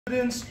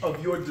Evidence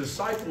of your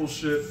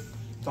discipleship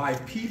by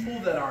people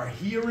that are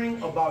hearing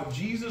about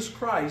Jesus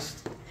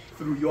Christ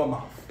through your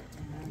mouth.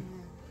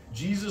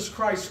 Jesus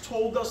Christ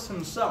told us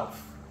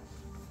himself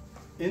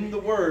in the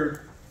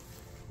word,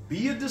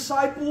 be a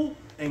disciple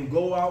and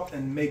go out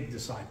and make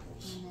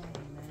disciples.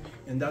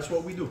 And that's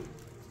what we do.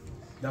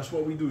 That's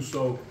what we do.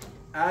 So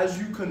as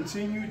you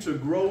continue to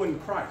grow in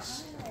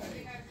Christ,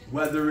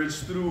 whether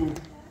it's through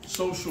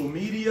social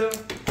media,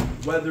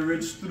 whether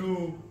it's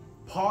through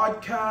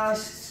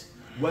podcasts,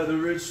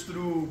 whether it's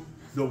through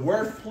the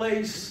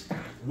workplace,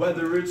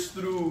 whether it's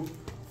through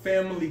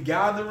family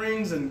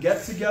gatherings and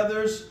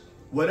get-togethers,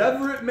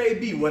 whatever it may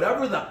be,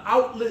 whatever the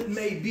outlet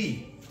may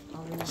be,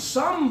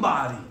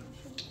 somebody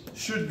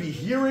should be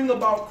hearing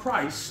about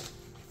Christ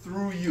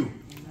through you.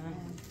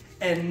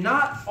 And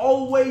not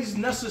always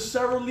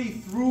necessarily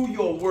through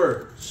your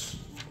words,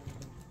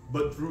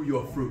 but through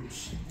your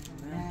fruits,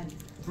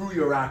 through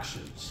your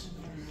actions,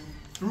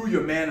 through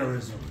your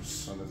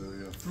mannerisms,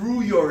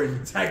 through your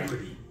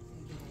integrity,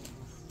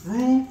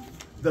 through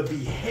the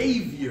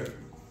behavior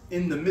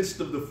in the midst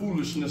of the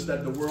foolishness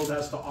that the world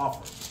has to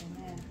offer.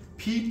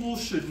 People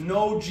should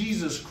know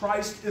Jesus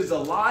Christ is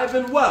alive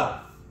and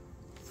well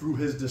through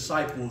his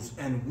disciples,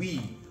 and we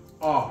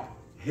are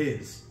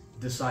his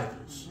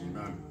disciples.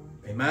 Amen.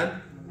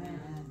 Amen? Amen.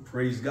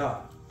 Praise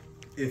God.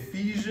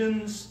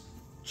 Ephesians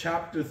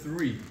chapter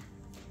 3.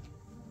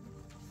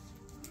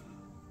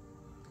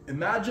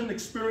 Imagine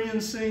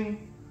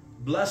experiencing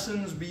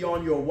blessings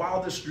beyond your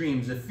wildest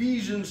dreams.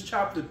 Ephesians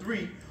chapter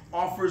 3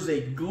 offers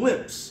a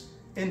glimpse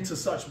into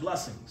such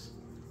blessings,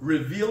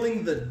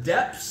 revealing the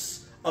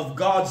depths of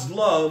God's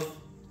love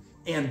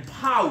and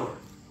power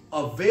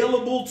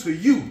available to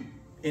you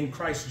in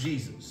Christ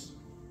Jesus.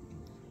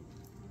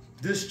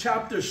 This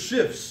chapter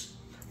shifts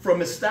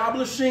from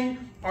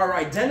establishing our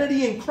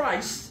identity in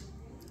Christ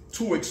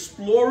to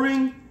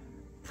exploring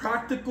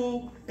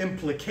practical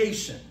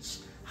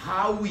implications,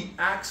 how we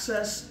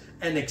access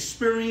and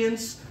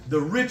experience the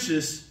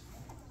riches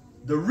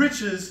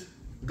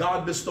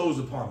God bestows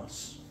upon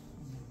us.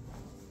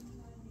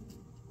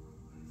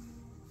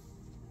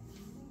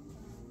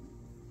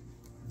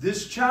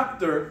 This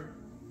chapter,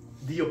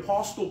 the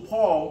Apostle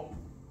Paul,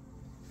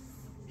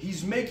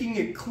 he's making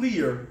it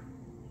clear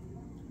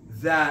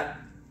that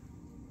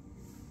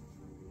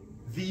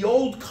the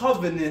old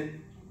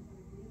covenant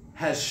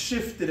has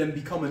shifted and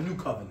become a new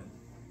covenant.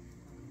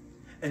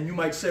 And you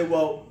might say,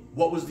 well,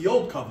 what was the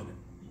old covenant?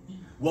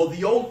 Well,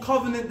 the old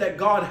covenant that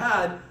God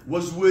had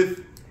was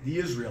with the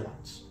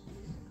Israelites.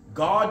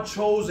 God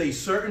chose a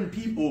certain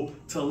people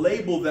to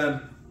label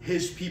them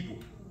his people.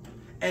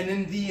 And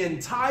in the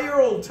entire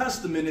Old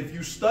Testament, if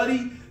you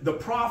study the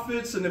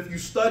prophets and if you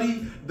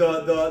study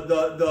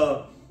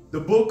the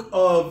book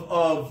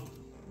of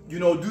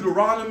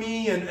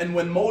Deuteronomy and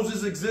when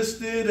Moses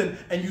existed,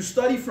 and you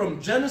study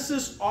from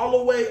Genesis all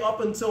the way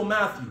up until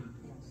Matthew,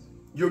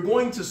 you're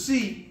going to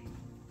see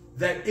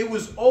that it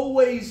was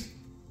always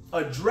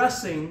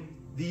addressing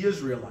the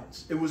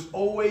Israelites. It was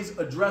always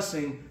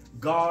addressing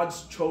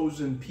God's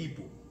chosen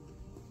people.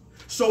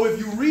 So if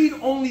you read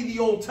only the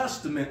Old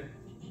Testament,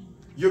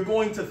 you're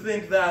going to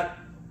think that,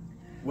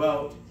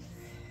 well,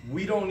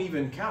 we don't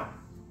even count,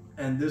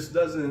 and this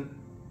doesn't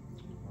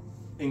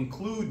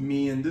include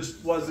me, and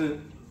this wasn't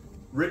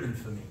written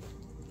for me.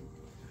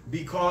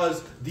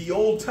 Because the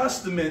Old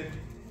Testament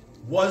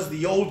was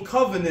the old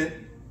covenant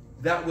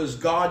that was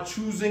God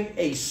choosing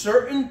a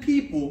certain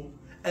people,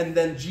 and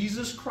then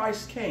Jesus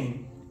Christ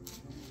came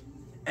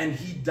and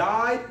he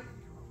died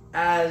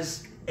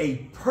as a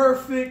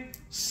perfect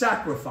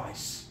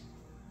sacrifice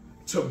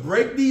to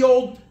break the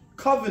old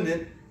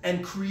covenant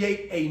and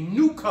create a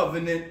new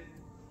covenant,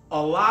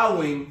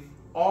 allowing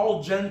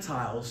all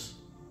Gentiles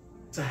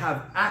to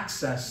have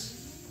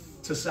access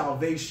to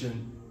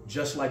salvation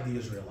just like the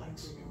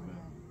Israelites.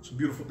 It's a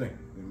beautiful thing.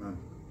 Amen.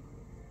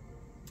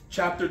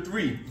 Chapter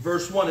 3,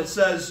 verse 1, it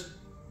says,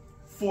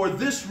 for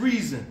this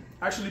reason.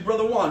 Actually,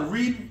 Brother Juan,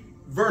 read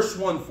verse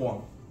 1 for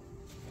me.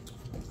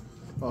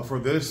 For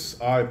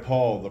this I,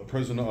 Paul, the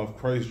prisoner of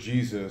Christ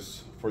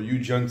Jesus, for you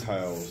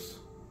Gentiles.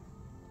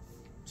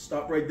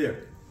 Stop right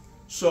there.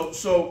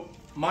 So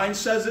mine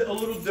says it a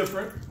little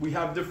different. We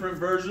have different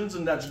versions,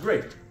 and that's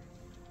great.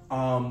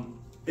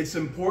 It's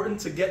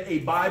important to get a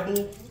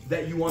Bible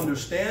that you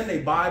understand, a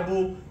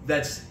Bible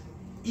that's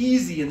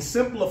easy and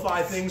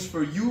simplify things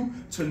for you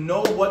to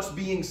know what's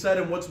being said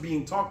and what's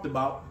being talked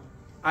about.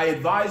 I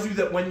advise you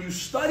that when you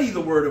study the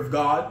Word of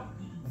God,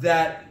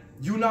 that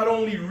you not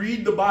only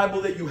read the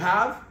Bible that you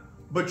have,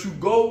 but you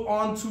go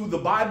onto the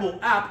Bible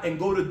app and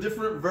go to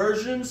different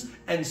versions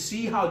and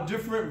see how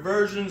different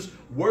versions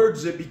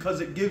words it,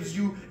 because it gives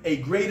you a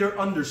greater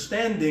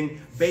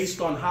understanding based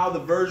on how the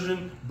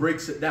version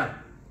breaks it down.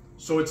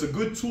 So it's a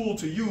good tool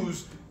to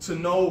use to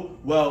know,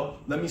 well,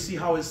 let me see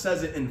how it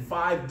says it in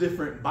 5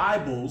 different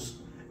Bibles,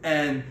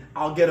 and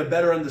I'll get a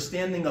better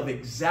understanding of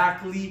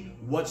exactly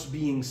what's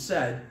being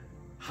said,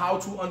 how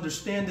to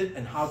understand it,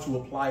 and how to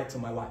apply it to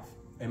my life.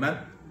 Amen?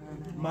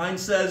 Mine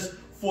says,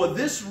 for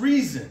this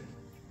reason,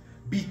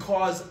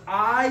 because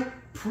I,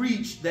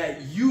 preach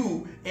that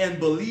you and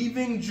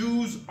believing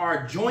Jews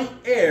are joint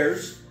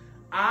heirs,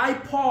 I,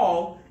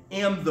 Paul,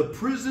 am the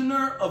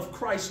prisoner of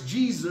Christ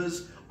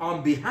Jesus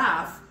on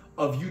behalf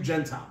of you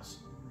Gentiles.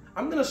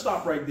 I'm going to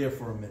stop right there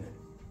for a minute.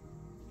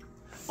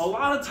 A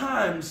lot of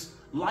times,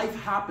 life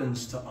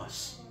happens to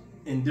us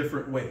in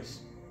different ways.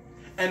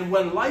 And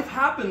when life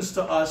happens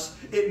to us,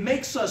 it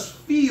makes us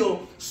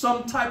feel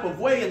some type of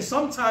way. And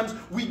sometimes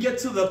we get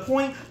to the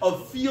point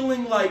of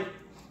feeling like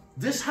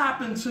this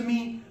happened to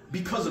me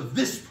because of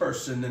this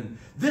person, and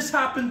this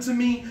happened to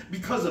me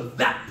because of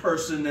that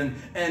person,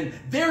 and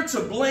they're to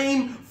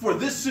blame for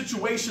this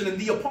situation. And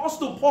the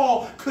Apostle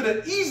Paul could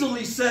have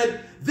easily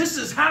said, this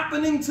is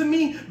happening to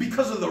me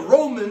because of the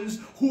Romans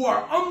who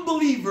are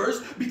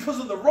unbelievers, because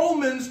of the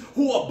Romans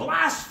who are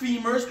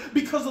blasphemers,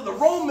 because of the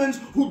Romans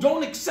who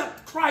don't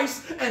accept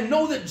Christ and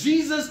know that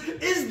Jesus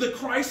is the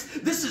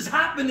Christ. This is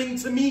happening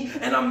to me,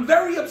 and I'm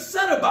very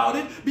upset about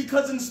it,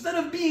 because instead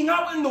of being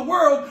out in the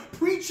world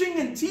preaching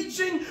and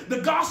teaching the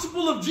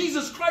gospel of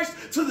Jesus Christ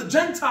to the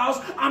Gentiles,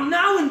 I'm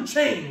now in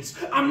chains,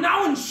 I'm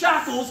now in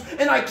shackles,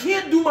 and I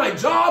can't do my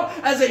job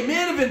as a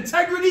man of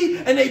integrity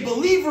and a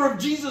believer of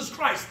Jesus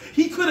Christ.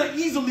 He could have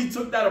easily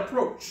took that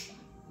approach.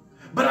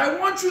 But I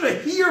want you to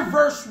hear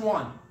verse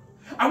 1.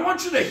 I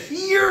want you to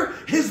hear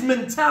his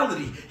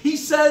mentality. He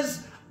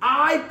says,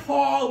 I,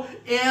 Paul,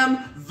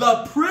 am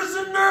the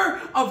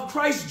prisoner of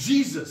Christ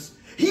Jesus.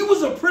 He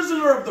was a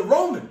prisoner of the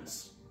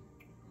Romans.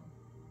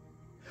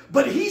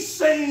 But he's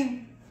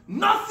saying,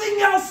 nothing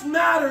else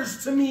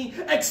matters to me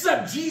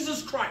except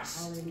Jesus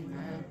Christ.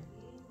 Amen.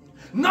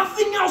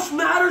 Nothing else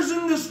matters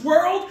in this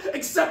world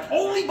except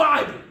Holy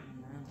Bible.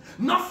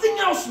 Nothing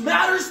else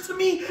matters to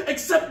me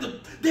except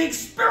the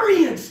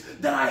experience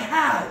that I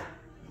had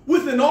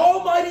with an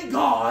almighty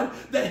God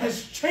that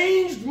has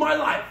changed my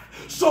life.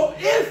 So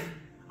if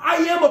I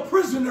am a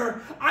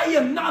prisoner, I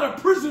am not a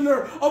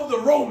prisoner of the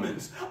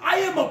Romans. I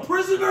am a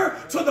prisoner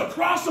to the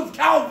cross of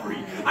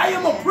Calvary. I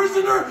am a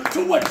prisoner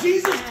to what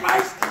Jesus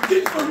Christ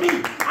did for me.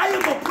 I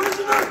am a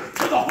prisoner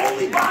to the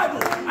Holy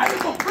Bible. I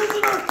am a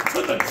prisoner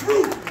to the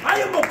truth. I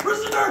am a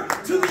prisoner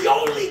to the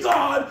only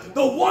God,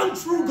 the one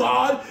true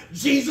God,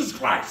 Jesus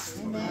Christ.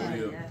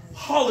 Amen.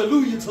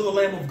 Hallelujah to the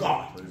Lamb of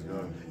God.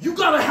 You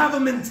got to have a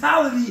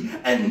mentality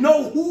and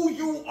know who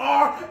you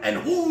are and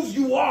whose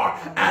you are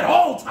at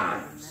all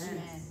times.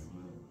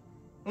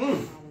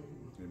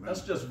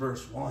 That's just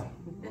verse 1.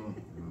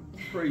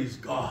 Praise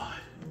God.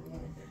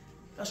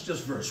 That's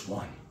just verse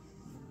 1.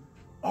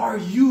 Are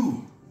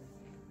you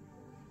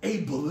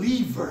a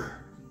believer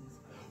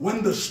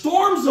when the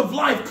storms of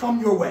life come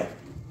your way?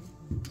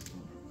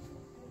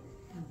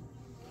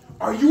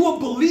 Are you a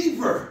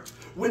believer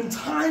when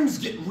times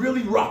get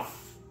really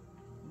rough?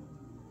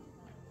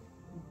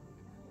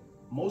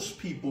 Most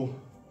people,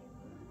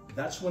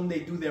 that's when they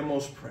do their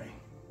most praying.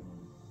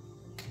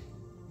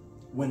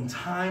 When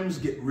times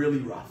get really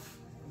rough,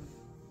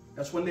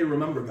 that's when they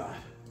remember God,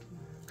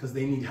 because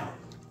they need help.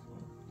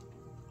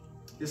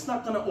 It's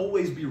not going to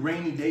always be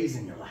rainy days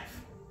in your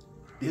life.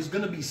 There's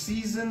going to be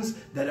seasons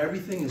that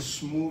everything is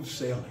smooth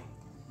sailing.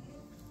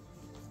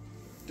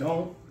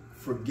 Don't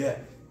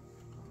forget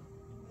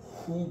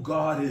who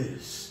God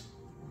is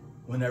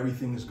when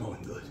everything is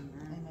going good.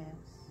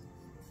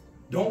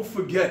 Don't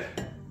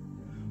forget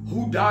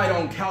who died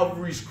on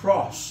Calvary's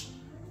cross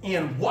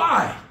and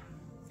why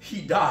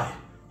he died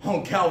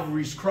on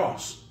Calvary's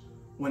cross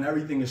when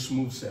everything is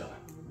smooth sailing.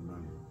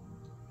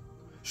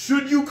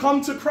 Should you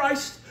come to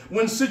Christ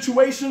when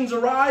situations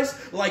arise,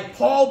 like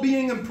Paul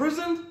being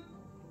imprisoned?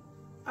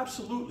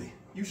 Absolutely.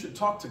 You should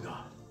talk to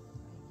God.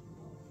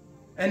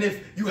 And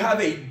if you have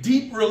a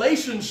deep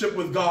relationship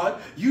with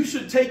God, you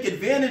should take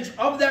advantage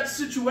of that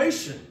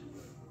situation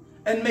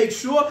and make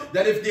sure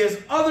that if there's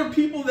other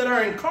people that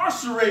are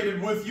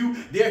incarcerated with you,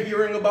 they're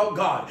hearing about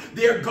God.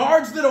 There are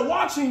guards that are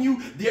watching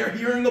you, they're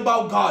hearing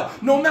about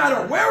God. No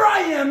matter where I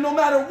am, no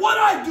matter what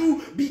I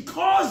do,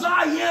 because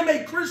I am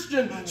a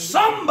Christian,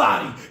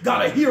 somebody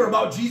got to hear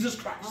about Jesus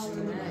Christ.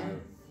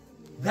 Amen.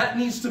 That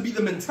needs to be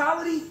the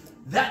mentality.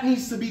 That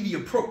needs to be the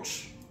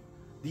approach.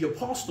 The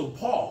Apostle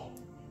Paul,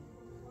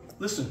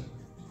 listen,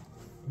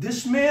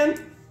 this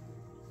man,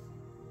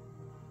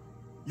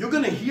 you're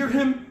going to hear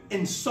him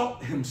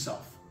insult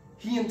himself.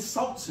 He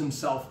insults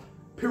himself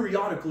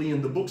periodically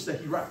in the books that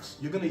he writes.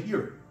 You're going to hear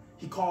it.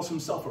 He calls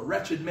himself a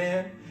wretched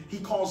man. He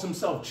calls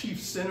himself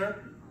chief sinner.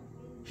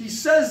 He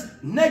says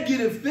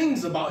negative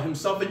things about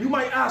himself. And you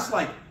might ask,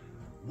 like,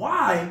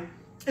 why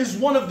is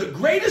one of the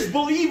greatest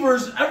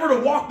believers ever to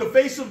walk the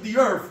face of the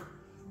earth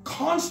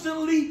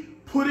constantly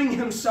putting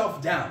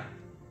himself down?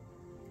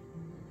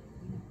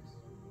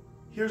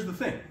 Here's the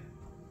thing.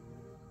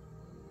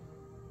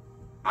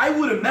 I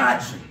would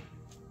imagine,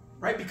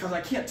 right, because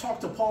I can't talk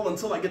to Paul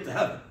until I get to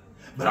heaven,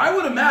 but I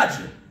would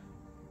imagine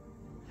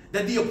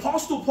that the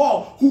Apostle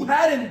Paul, who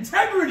had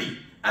integrity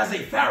as a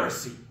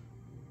Pharisee,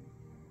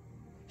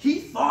 he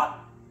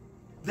thought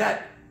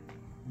that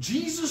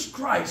Jesus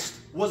Christ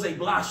was a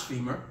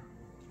blasphemer,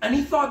 and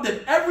he thought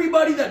that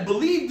everybody that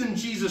believed in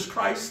Jesus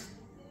Christ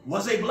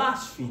was a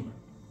blasphemer.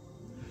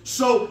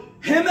 So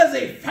him as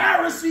a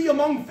Pharisee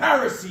among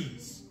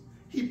Pharisees,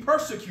 he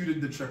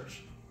persecuted the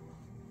church.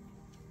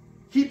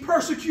 He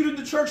persecuted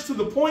the church to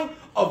the point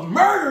of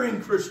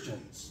murdering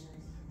Christians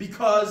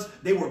because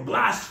they were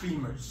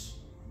blasphemers.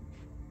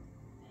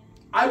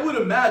 I would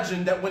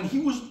imagine that when he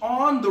was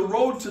on the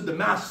road to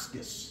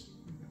Damascus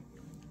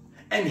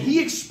and he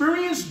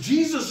experienced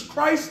Jesus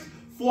Christ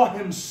for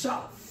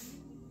himself,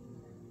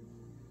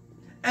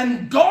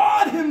 and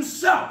God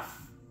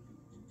himself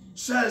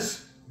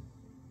says,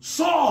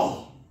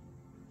 Saul,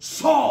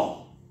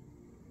 Saul,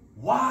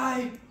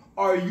 why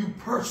are you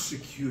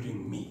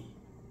persecuting me?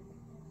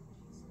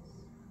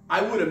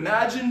 I would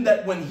imagine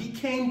that when he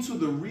came to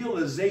the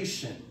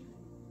realization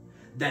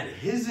that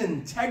his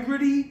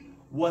integrity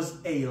was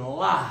a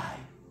lie,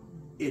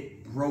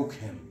 it broke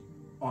him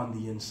on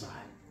the inside.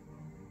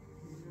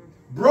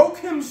 Broke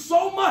him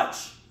so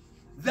much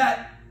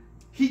that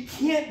he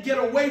can't get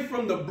away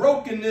from the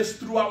brokenness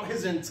throughout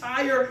his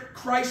entire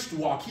Christ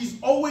walk.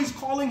 He's always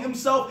calling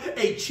himself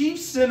a chief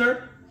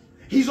sinner.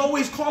 He's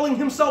always calling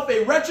himself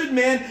a wretched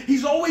man.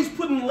 He's always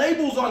putting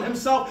labels on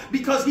himself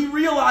because he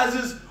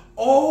realizes,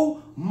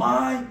 oh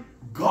my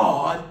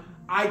God,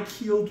 I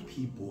killed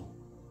people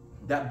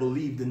that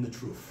believed in the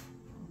truth.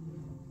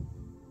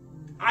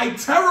 I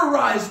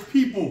terrorized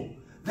people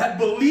that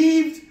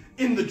believed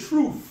in the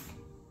truth.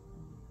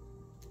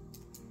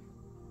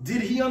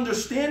 Did he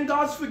understand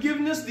God's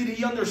forgiveness? Did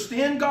he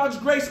understand God's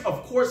grace?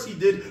 Of course he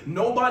did.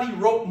 Nobody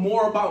wrote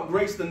more about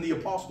grace than the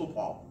Apostle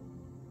Paul.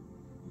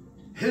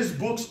 His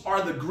books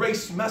are the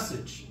grace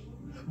message.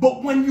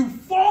 But when you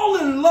fall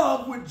in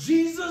love with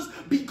Jesus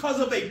because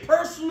of a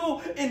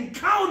personal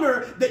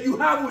encounter that you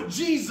have with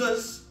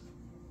Jesus,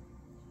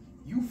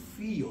 you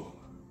feel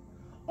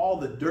all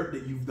the dirt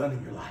that you've done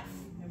in your life.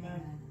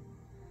 Amen.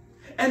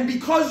 And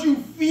because you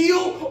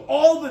feel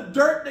all the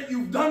dirt that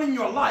you've done in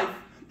your life,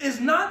 it's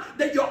not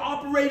that you're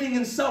operating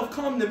in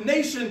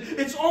self-condemnation.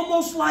 It's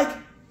almost like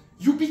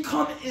you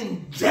become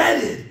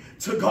indebted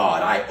to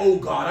God. I owe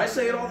God. I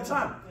say it all the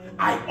time.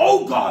 I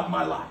owe God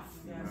my life.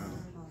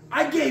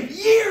 I gave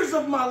years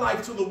of my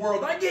life to the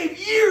world. I gave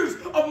years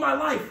of my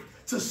life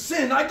to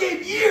sin. I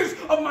gave years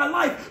of my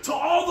life to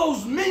all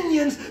those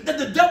minions that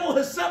the devil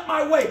has sent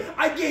my way.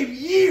 I gave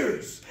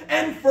years.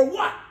 And for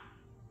what?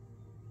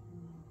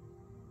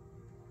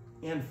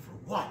 And for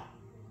what?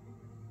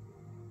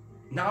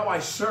 Now I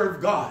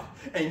serve God.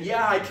 And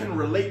yeah, I can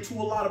relate to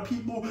a lot of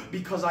people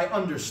because I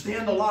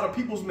understand a lot of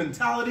people's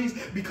mentalities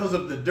because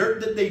of the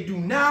dirt that they do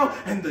now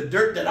and the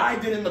dirt that I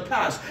did in the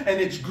past. And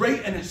it's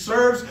great and it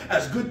serves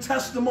as good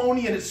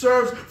testimony and it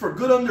serves for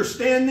good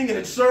understanding and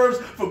it serves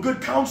for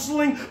good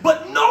counseling.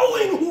 But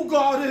knowing who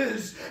God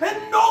is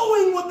and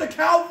knowing what the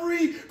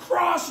Calvary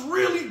cross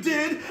really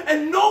did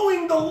and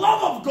knowing the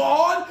love of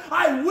God,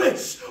 I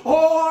wish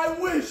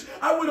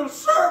I would have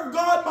served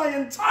God my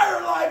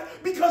entire life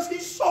because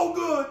he's so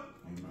good.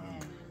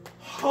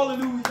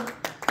 Hallelujah.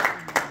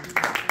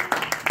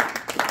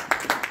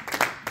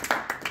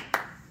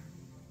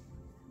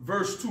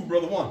 Verse 2,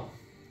 Brother 1.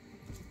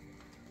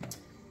 It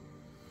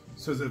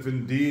says, if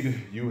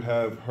indeed you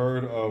have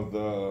heard of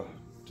the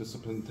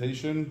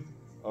dispensation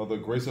of the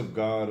grace of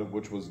God,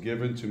 which was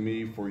given to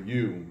me for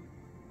you.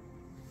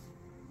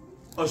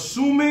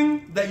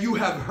 Assuming that you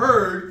have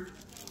heard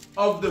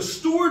of the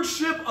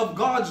stewardship of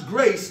God's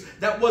grace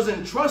that was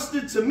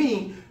entrusted to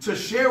me to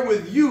share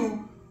with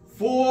you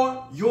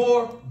for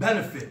your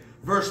benefit.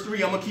 Verse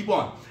 3, I'm going to keep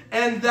on.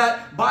 And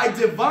that by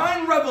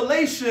divine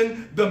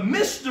revelation, the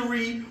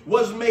mystery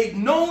was made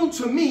known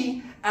to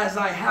me as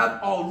I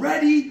have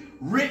already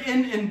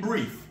written in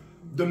brief.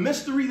 The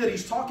mystery that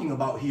he's talking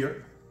about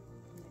here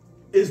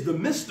is the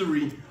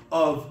mystery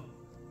of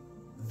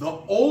the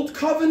old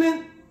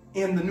covenant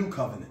and the new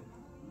covenant.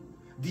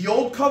 The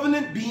old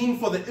covenant being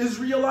for the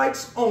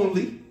Israelites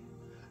only,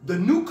 the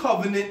new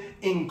covenant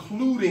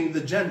including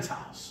the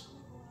Gentiles.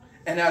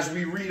 And as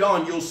we read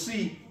on, you'll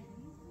see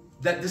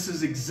that this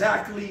is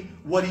exactly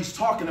what he's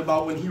talking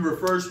about when he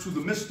refers to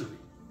the mystery.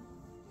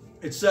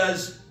 It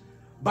says,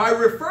 by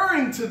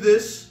referring to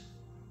this,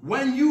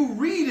 when you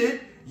read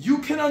it, you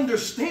can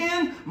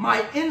understand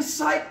my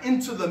insight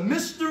into the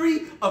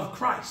mystery of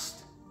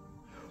Christ,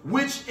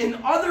 which in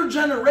other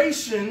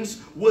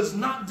generations was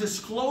not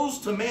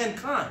disclosed to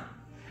mankind,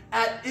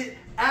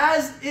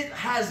 as it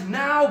has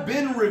now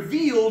been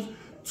revealed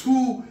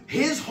to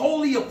his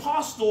holy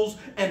apostles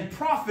and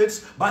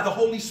prophets by the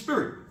Holy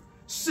Spirit.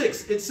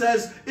 6, it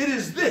says, it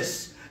is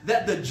this,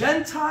 that the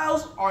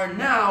Gentiles are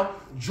now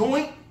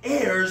joint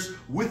heirs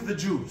with the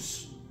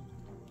Jews,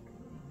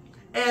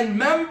 and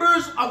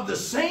members of the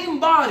same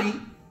body,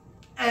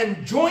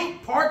 and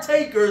joint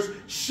partakers,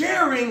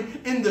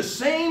 sharing in the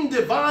same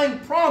divine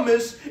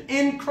promise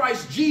in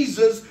Christ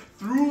Jesus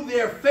through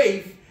their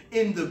faith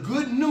in the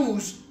good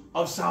news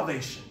of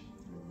salvation.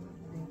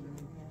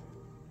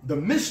 The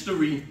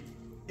mystery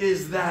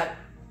is that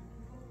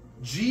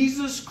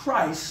Jesus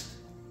Christ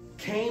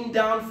came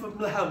down from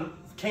the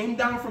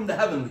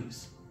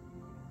heavenlies,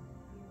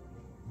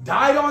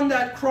 died on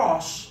that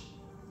cross,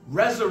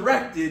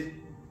 resurrected,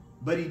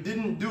 but he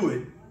didn't do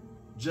it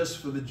just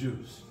for the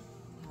Jews.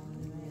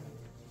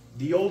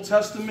 The Old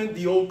Testament,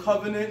 the Old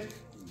Covenant,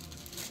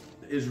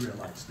 the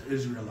Israelites,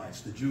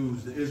 the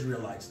Jews, the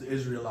Israelites,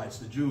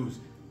 the Jews.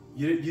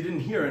 You didn't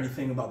hear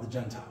anything about the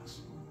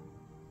Gentiles.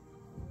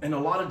 And a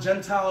lot of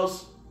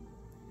Gentiles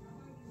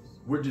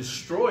were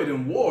destroyed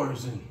in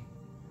wars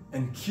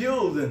and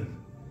killed and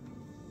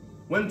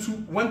went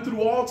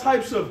through all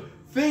types of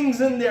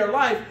things in their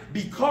life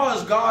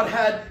because God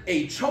had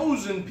a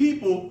chosen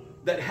people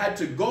that had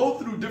to go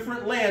through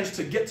different lands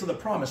to get to the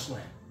promised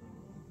land.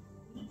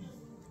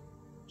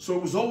 So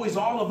it was always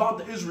all about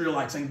the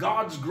Israelites and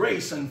God's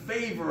grace and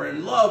favor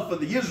and love for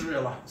the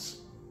Israelites.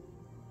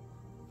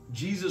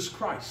 Jesus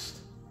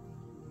Christ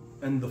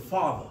and the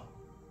Father,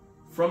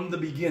 from the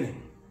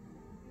beginning,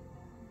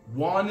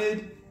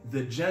 wanted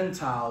the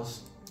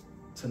Gentiles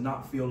to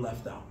not feel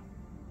left out.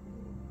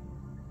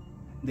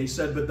 They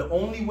said, but the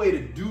only way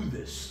to do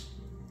this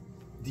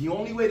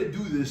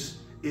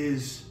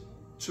is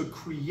to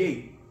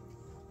create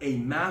a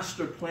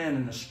master plan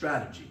and a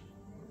strategy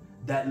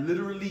that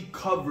literally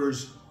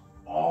covers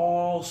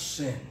all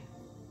sin,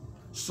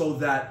 so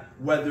that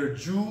whether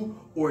Jew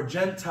or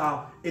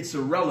Gentile, it's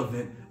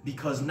irrelevant,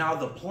 because now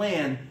the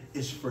plan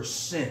is for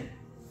sin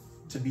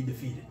to be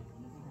defeated.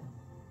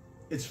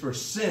 It's for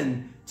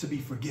sin to be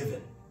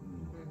forgiven.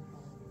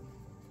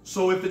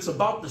 So if it's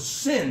about the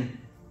sin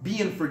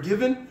being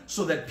forgiven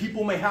so that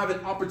people may have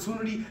an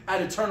opportunity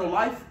at eternal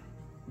life,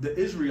 the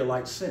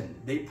Israelites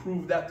sinned. They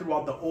proved that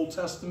throughout the Old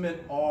Testament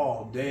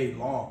all day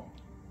long.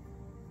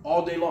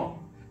 All day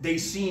long. They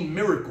seen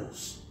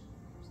miracles.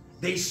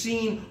 They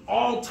seen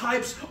all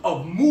types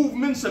of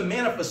movements and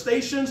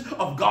manifestations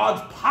of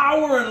God's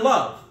power and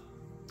love.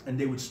 And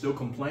they would still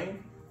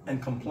complain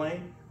and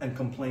complain and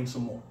complain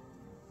some more.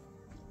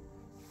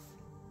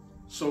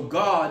 So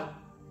God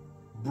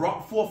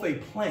brought forth a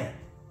plan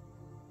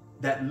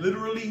that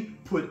literally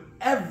put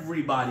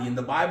everybody, and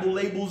the Bible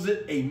labels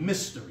it a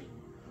mystery.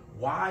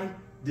 Why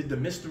did the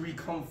mystery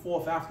come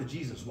forth after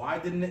Jesus? Why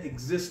didn't it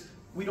exist?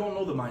 We don't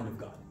know the mind of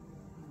God.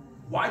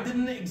 Why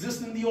didn't it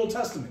exist in the Old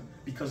Testament?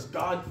 Because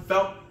God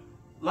felt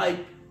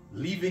like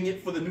leaving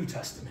it for the New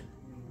Testament.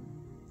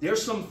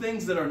 There's some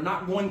things that are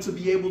not going to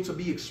be able to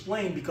be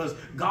explained because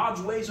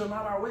God's ways are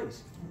not our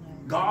ways.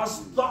 God's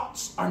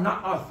thoughts are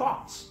not our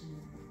thoughts.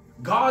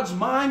 God's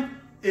mind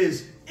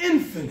is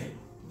infinite.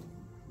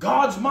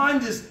 God's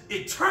mind is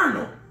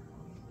eternal.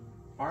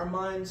 Our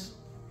minds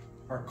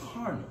are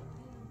carnal.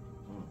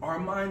 Our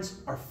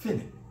minds are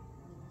finite.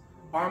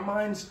 Our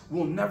minds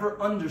will never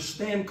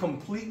understand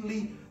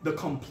completely the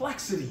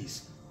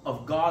complexities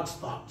of God's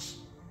thoughts.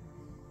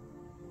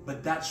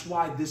 But that's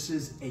why this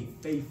is a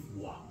faith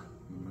walk.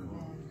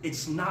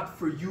 It's not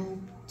for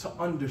you to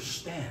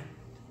understand.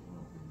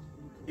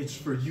 It's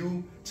for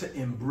you to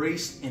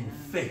embrace in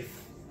faith.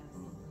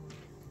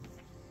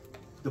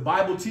 The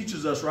Bible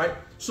teaches us, right?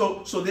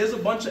 So there's a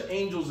bunch of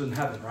angels in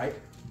heaven, right?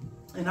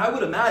 And I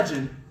would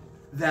imagine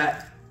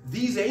that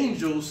these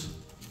angels,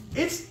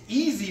 it's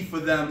easy for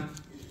them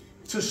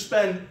to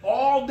spend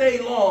all day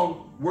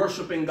long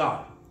worshiping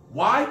God.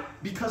 Why?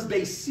 Because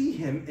they see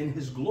him in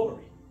his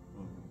glory.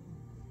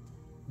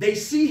 They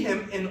see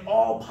him in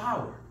all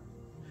power.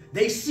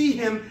 They see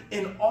him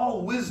in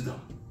all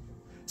wisdom.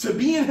 To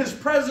be in his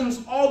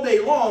presence all day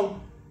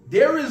long,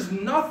 there is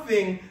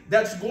nothing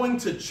that's going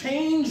to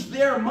change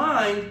their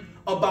mind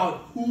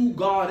about who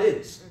God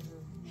is.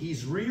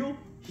 He's real.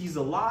 He's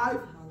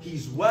alive.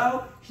 He's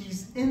well.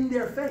 He's in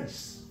their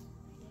face.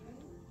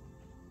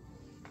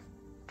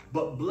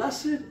 But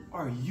blessed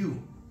are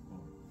you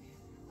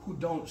who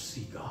don't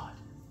see God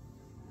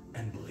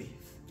and believe.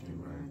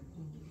 Amen.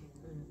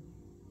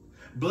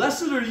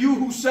 Blessed are you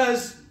who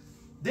says,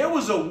 there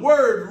was a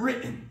word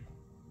written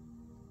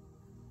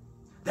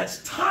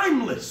that's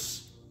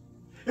timeless.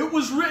 It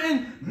was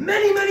written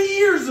many, many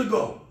years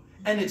ago,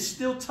 and it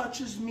still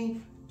touches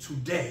me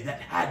today. That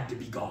had to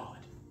be God.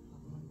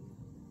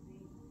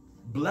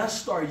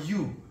 Blessed are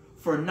you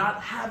for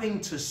not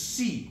having to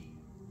see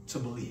to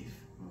believe.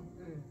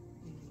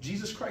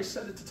 Jesus Christ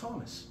said it to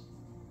Thomas.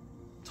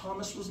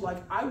 Thomas was like,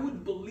 I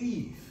would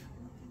believe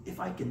if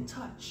I can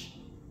touch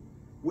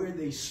where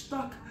they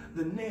stuck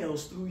the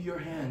nails through your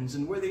hands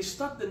and where they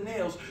stuck the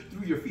nails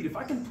through your feet. If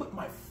I can put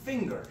my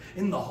finger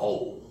in the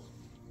hole,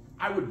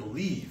 I would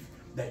believe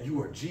that you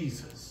are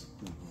Jesus.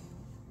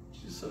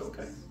 Jesus said,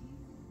 okay,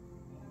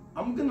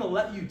 I'm going to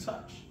let you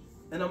touch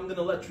and I'm going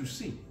to let you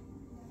see,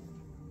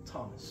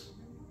 Thomas.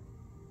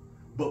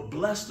 But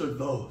blessed are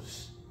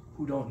those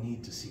who don't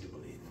need to see to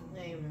believe.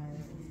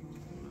 Amen.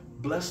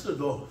 Blessed are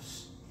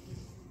those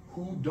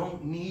who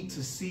don't need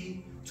to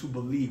see to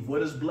believe. What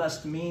does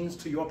blessed means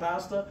to your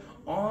pastor?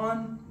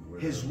 On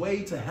his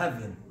way to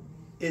heaven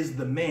is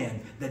the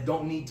man that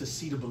don't need to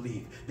see to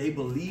believe. They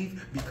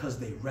believe because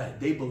they read.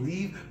 They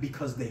believe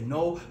because they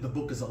know the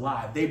book is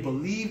alive. They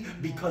believe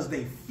because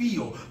they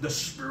feel the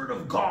Spirit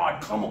of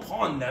God come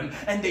upon them,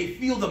 and they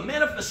feel the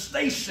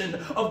manifestation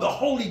of the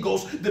Holy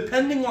Ghost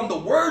depending on the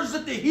words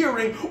that they're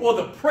hearing or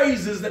the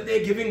praises that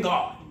they're giving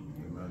God.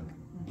 Amen.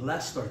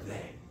 Blessed are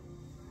they.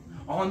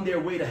 On their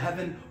way to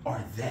heaven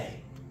are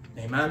they.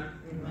 Amen?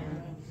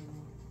 Amen.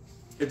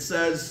 It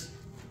says,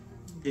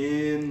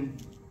 in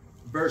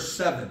verse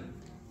 7.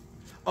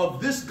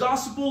 Of this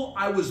gospel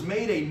I was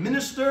made a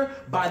minister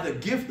by the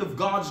gift of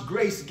God's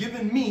grace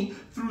given me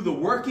through the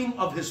working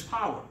of his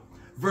power.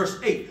 Verse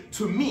 8,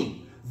 to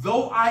me,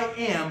 though I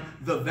am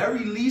the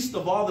very least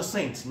of all the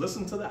saints.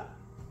 Listen to that.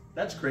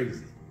 That's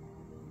crazy.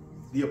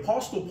 The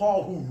Apostle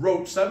Paul, who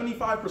wrote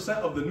 75%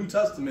 of the New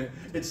Testament,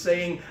 it's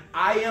saying,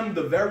 I am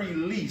the very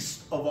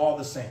least of all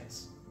the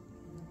saints.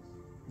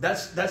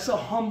 That's a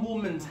humble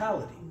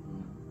mentality.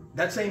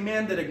 That's a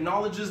man that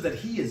acknowledges that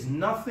he is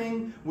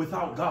nothing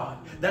without God.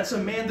 That's a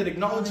man that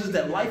acknowledges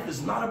that life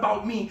is not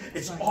about me,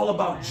 it's all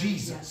about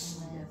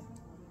Jesus.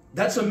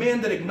 That's a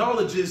man that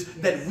acknowledges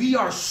that we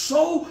are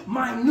so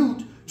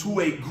minute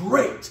to a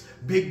great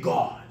big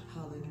God.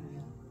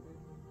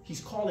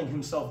 He's calling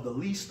himself the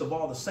least of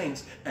all the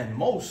saints, and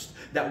most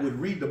that would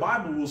read the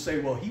Bible will say,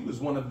 well, he was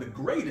one of the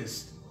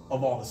greatest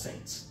of all the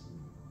saints.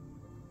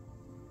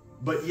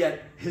 But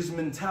yet his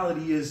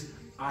mentality is,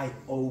 I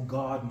owe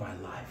God my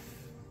life.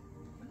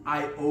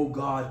 I owe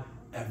God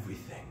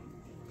everything.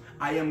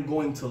 I am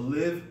going to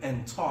live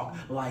and talk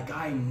like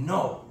I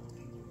know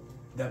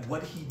that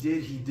what he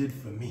did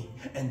for me,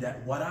 and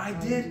that what I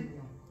did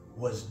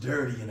was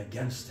dirty and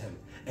against him.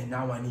 And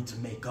now I need to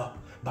make up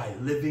by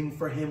living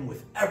for him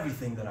with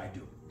everything that I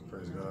do.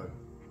 Praise God.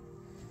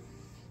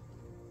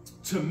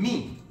 To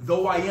me,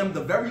 though I am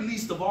the very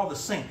least of all the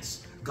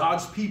saints,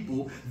 God's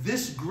people,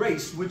 this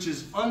grace, which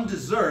is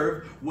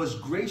undeserved, was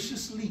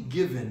graciously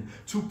given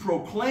to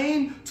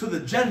proclaim to the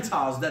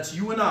Gentiles, that's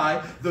you and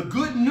I, the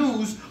good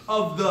news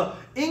of the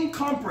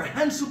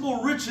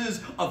incomprehensible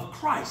riches of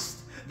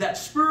Christ, that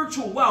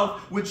spiritual wealth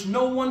which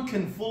no one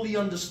can fully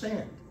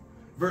understand.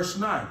 Verse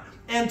 9,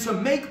 and to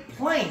make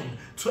plain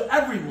to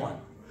everyone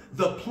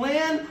the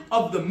plan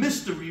of the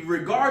mystery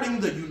regarding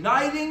the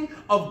uniting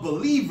of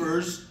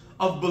believers,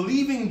 of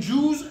believing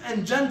Jews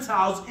and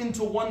Gentiles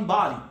into one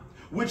body,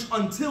 which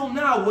until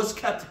now was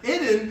kept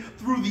hidden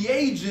through the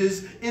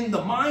ages in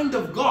the mind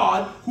of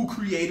God who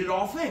created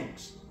all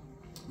things.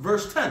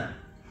 Verse 10,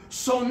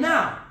 so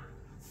now,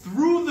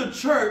 through the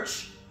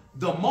church,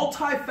 the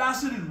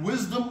multifaceted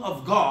wisdom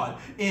of God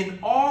in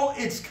all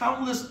its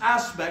countless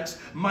aspects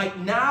might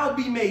now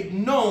be made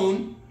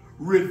known,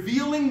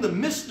 revealing the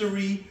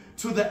mystery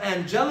to the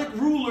angelic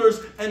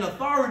rulers and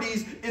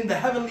authorities in the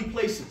heavenly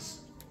places.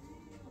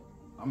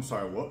 I'm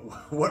sorry,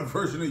 what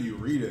version are you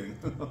reading?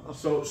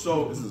 So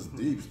this is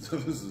deep.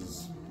 This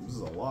is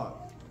a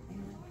lot.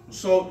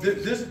 So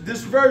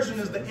this version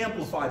is the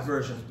Amplified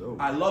version.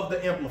 I love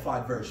the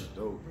Amplified version.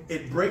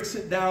 It breaks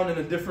it down in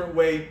a different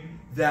way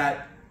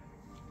that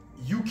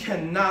you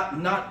cannot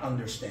not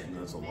understand.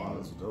 That's a lot.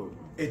 That's dope.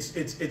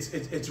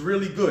 It's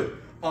really good.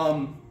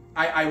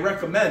 I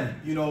recommend,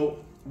 you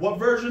know, what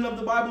version of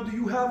the Bible do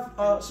you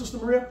have, Sister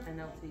Maria?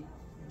 NLT.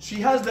 She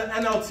has the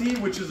NLT,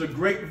 which is a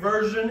great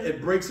version.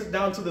 It breaks it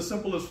down to the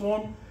simplest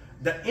form.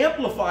 The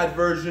Amplified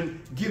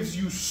version gives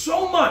you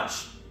so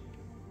much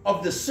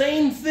of the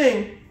same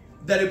thing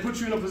that it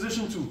puts you in a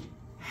position to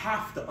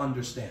have to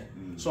understand.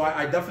 So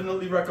I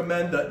definitely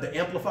recommend the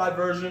Amplified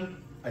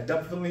version. I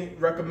definitely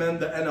recommend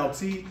the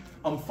NLT.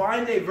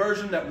 Find a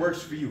version that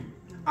works for you.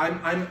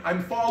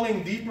 I'm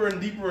falling deeper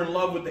and deeper in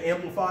love with the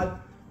Amplified.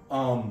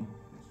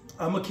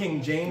 I'm a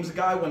King James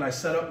guy when I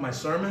set up my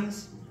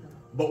sermons,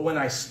 but when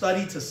I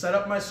study to set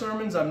up my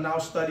sermons, I'm now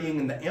studying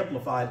in the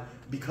Amplified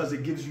because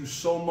it gives you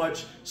so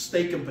much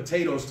steak and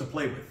potatoes to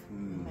play with.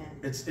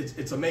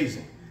 It's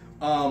amazing.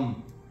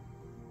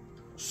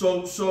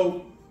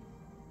 So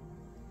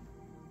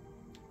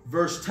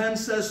verse 10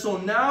 says, so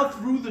now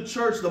through the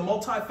church, the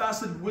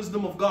multifaceted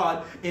wisdom of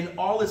God in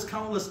all its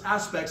countless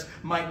aspects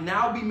might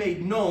now be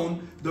made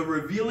known, the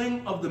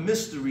revealing of the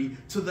mystery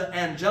to the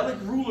angelic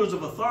rulers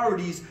of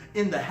authorities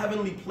in the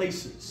heavenly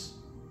places.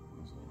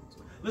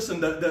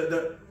 Listen,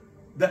 the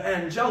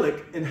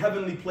angelic in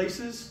heavenly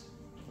places,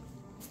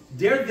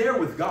 they're there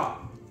with God.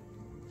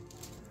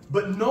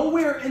 But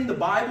nowhere in the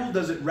Bible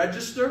does it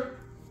register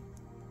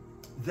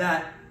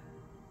that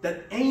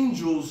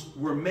angels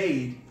were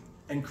made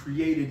and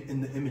created in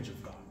the image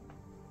of God.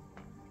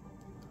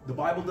 The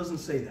Bible doesn't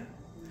say that.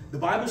 The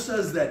Bible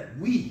says that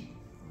we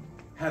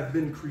have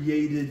been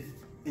created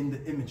in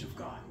the image of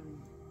God.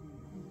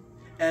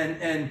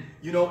 And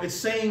you know, it's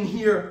saying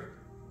here,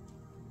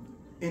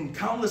 in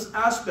countless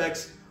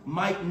aspects,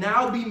 might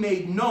now be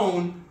made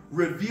known,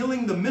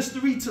 revealing the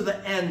mystery to the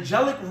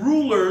angelic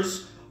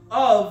rulers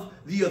of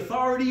the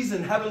authorities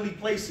in heavenly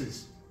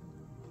places.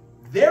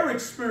 They're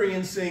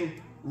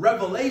experiencing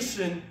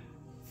revelation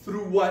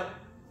through what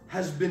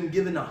has been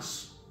given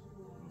us.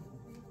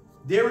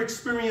 They're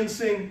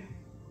experiencing,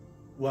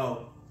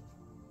 well,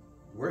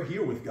 we're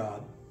here with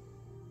God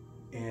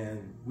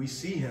and we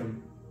see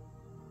him.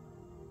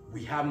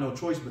 We have no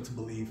choice but to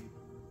believe.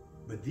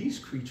 But these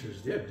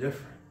creatures, they're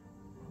different.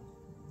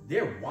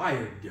 They're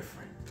wired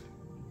different.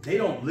 They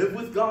don't live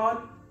with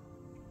God.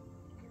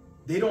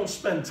 They don't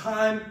spend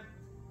time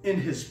in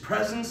his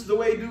presence the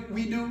way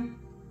we do.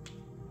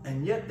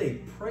 And yet they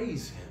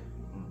praise him.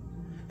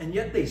 And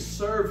yet they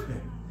serve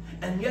him.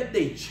 And yet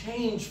they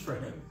change for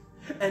him.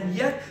 And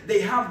yet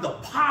they have the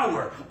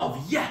power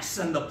of yes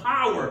and the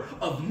power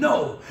of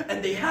no.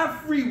 And they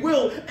have free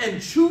will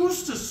and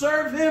choose to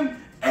serve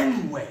him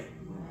anyway.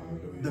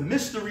 The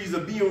mysteries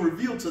are being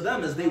revealed to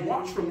them as they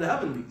watch from the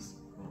heavenlies.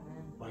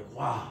 Like,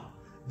 wow,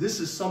 this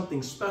is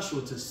something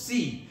special to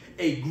see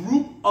a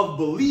group of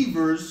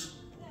believers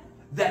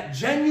that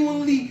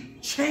genuinely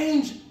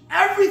change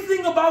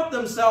everything about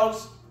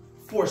themselves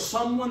for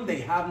someone they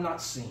have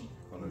not seen.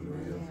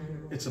 Hallelujah.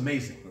 It's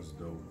amazing. That's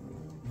dope.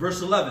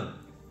 Verse 11.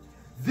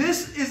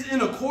 This is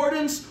in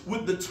accordance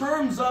with the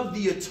terms of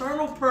the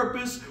eternal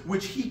purpose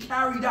which he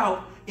carried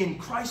out in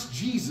Christ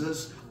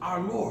Jesus our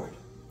Lord.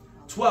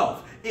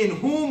 12. In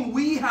whom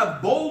we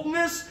have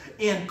boldness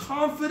and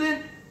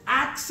confident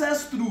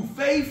access through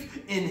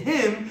faith in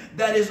him.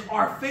 That is,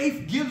 our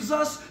faith gives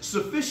us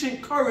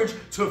sufficient courage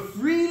to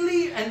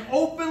freely and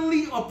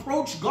openly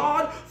approach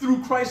God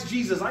through Christ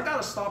Jesus. I got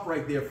to stop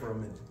right there for a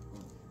minute.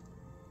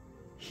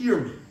 Hear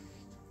me,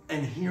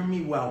 and hear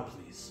me well,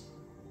 please.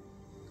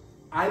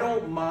 I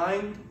don't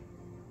mind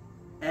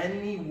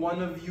any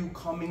one of you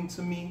coming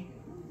to me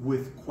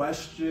with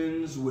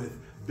questions, with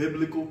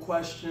biblical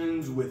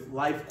questions, with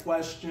life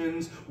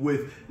questions,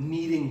 with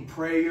needing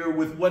prayer,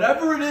 with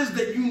whatever it is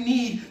that you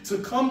need to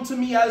come to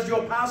me as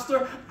your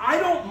pastor. I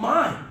don't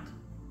mind.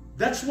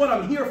 That's what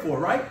I'm here for,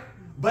 right?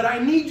 But I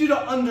need you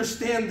to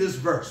understand this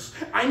verse.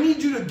 I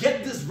need you to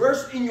get this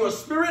verse in your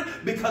spirit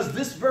because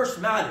this verse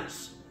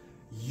matters.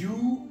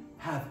 You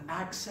have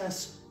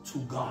access to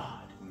God.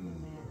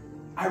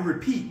 I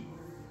repeat,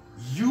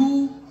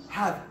 you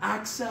have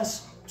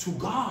access to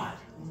God.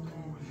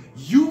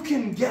 You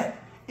can get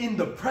in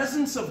the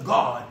presence of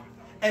God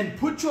and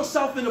put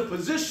yourself in a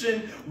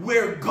position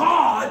where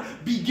God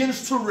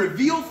begins to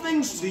reveal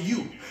things to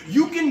you.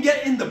 You can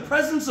get in the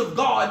presence of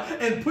God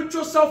and put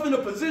yourself in a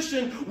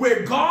position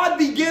where God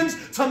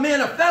begins to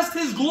manifest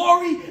his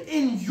glory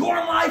in your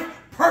life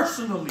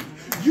personally.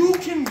 You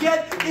can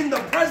get in the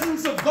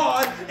presence of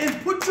God and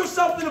put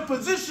yourself in a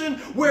position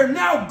where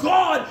now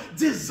God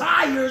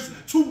desires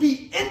to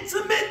be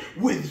intimate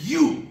with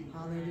you.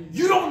 Hallelujah.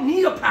 You don't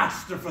need a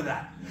pastor for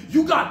that.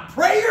 You got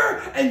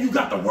prayer and you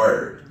got the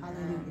word.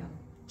 Hallelujah.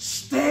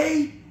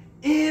 Stay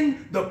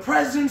in the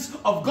presence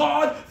of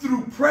God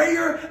through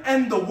prayer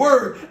and the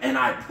word. And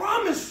I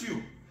promise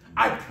you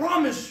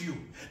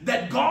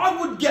that God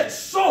will get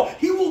so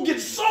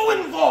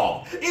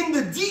involved in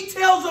the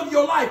details of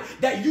your life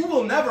that you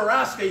will never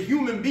ask a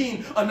human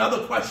being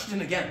another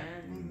question again.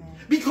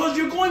 Because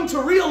you're going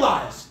to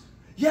realize,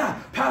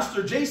 yeah,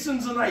 Pastor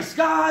Jason's a nice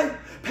guy.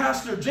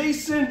 Pastor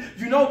Jason,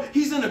 you know,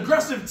 he's an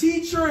aggressive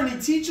teacher and he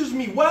teaches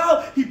me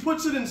well. He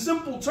puts it in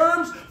simple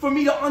terms for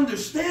me to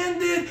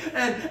understand it.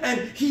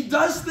 And he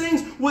does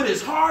things with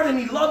his heart and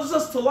he loves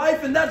us to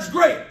life, and that's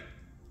great.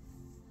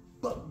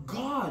 But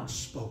God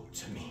spoke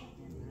to me.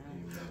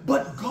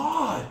 But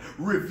God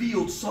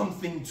revealed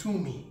something to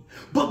me.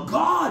 But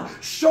God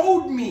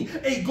showed me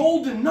a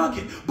golden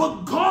nugget.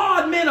 But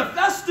God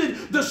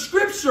manifested the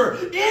scripture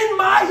in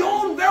my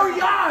own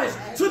very eyes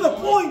to the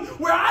point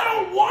where I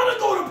don't want to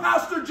go to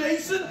Pastor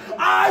Jason.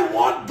 I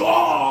want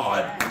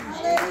God.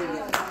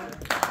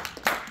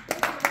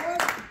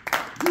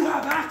 You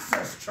have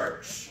access,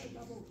 church.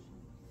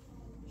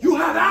 You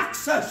have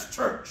access,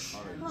 church.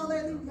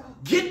 Hallelujah.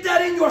 Get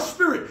that in your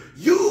spirit.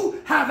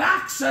 You have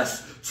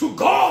access to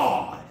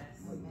God.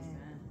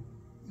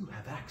 You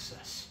have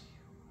access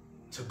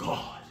to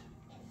God.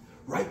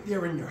 Right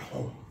there in your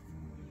home.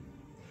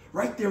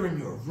 Right there in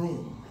your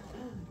room.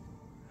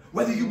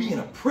 Whether you be in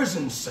a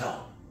prison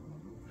cell.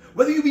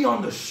 Whether you be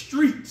on the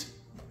street.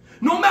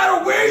 No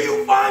matter where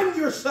you find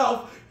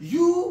yourself,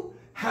 you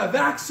have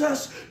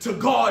access to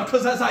God.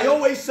 Because as I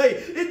always say,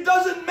 it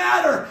doesn't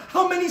matter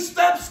how many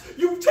steps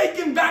you've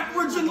taken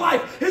backwards in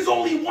life. There's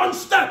only one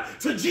step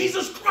to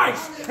Jesus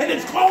Christ, and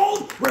it's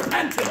called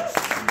repentance.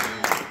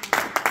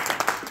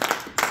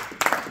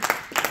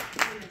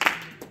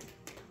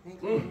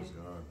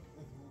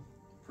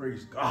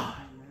 Praise God.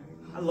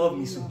 I love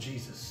me some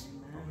Jesus.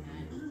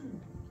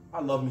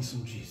 I love me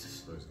some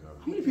Jesus.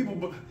 How many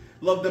people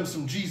love them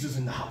some Jesus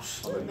in the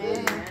house?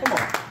 Amen. Come on.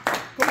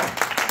 Come on.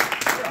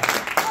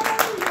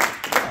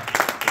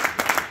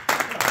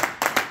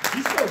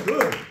 He's so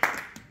good.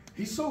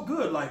 He's so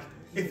good. Like,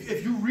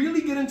 if you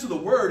really get into the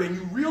word and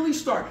you really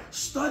start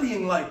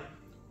studying, like,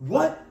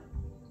 what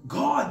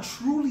God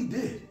truly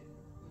did.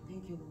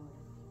 Thank you,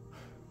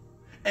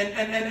 Lord.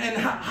 And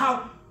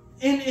how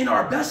in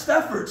our best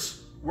efforts,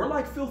 we're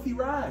like filthy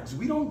rags.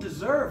 We don't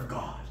deserve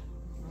God.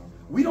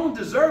 We don't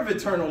deserve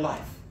eternal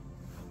life.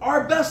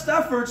 Our best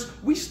efforts,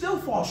 we still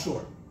fall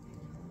short.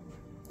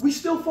 We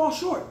still fall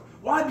short.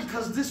 Why?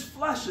 Because this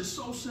flesh is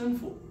so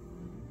sinful.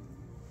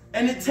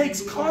 And it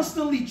takes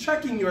constantly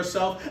checking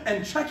yourself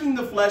and checking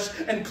the flesh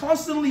and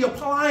constantly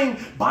applying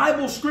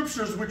Bible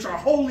scriptures which are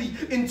holy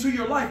into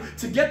your life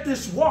to get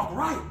this walk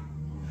right.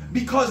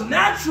 Because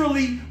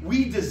naturally,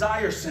 we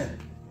desire sin.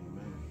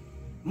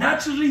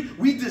 Naturally,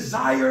 we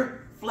desire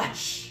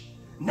flesh.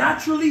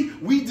 Naturally,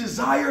 we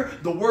desire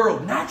the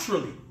world.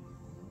 Naturally.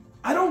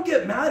 I don't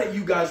get mad at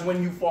you guys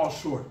when you fall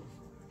short.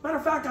 Matter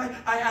of fact, I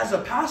as a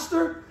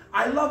pastor,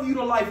 I love you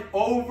to life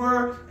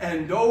over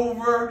and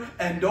over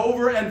and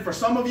over, and for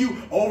some of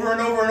you, over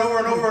and over and over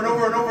and over and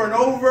over and over and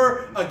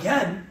over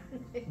again,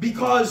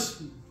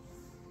 because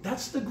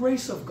that's the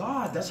grace of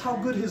God. That's how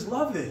good his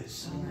love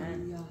is.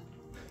 Amen.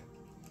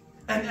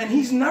 And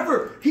he's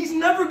never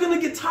going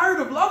to get tired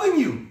of loving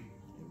you.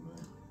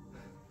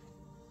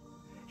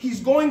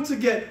 He's going to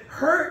get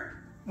hurt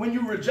when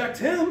you reject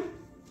him,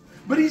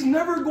 but he's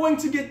never going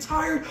to get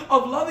tired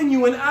of loving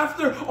you. And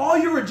after all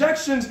your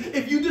rejections,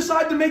 if you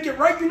decide to make it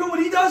right, you know what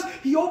he does?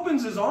 He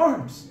opens his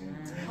arms.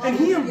 And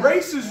he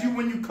embraces you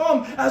when you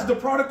come as the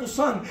prodigal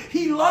son.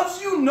 He loves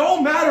you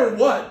no matter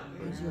what.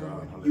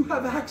 You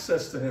have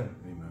access to him.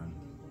 Amen.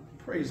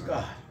 Praise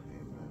God.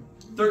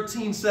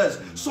 13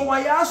 says, so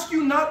I ask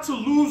you not to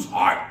lose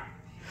heart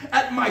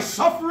at my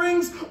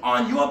sufferings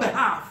on your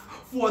behalf,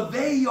 for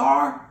they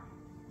are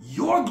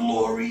your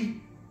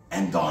glory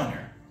and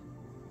honor.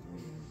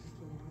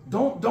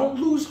 Don't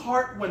lose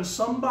heart when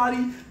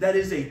somebody that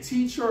is a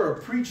teacher or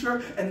a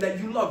preacher and that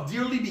you love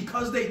dearly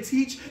because they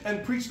teach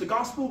and preach the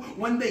gospel,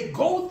 when they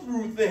go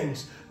through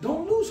things,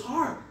 don't lose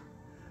heart.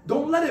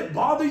 Don't let it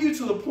bother you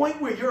to the point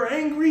where you're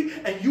angry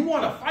and you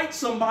want to fight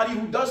somebody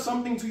who does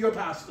something to your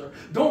pastor.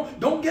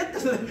 Don't get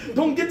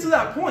to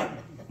that point.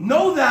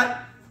 Know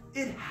that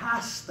it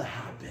has to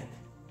happen.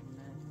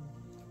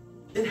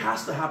 It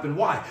has to happen.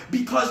 Why?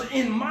 Because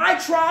in my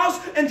trials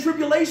and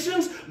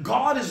tribulations,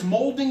 God is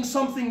molding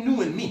something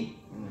new in me.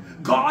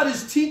 God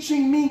is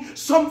teaching me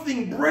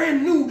something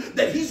brand new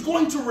that he's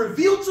going to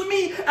reveal to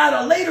me at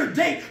a later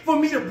date for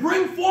me to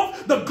bring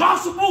forth the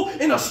gospel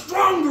in a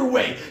stronger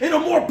way, in a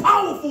more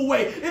powerful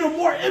way, in a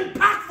more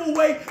impactful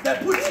way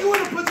that puts you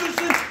in a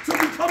position to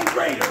become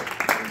greater.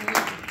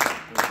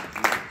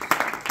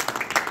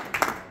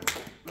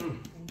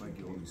 Thank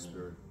you, Holy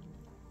Spirit.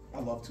 I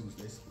love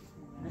Tuesdays.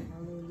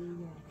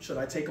 Should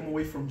I take him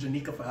away from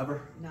Janika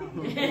forever? No.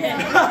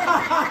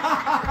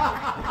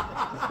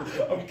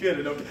 I'm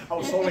kidding. I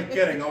was only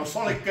kidding.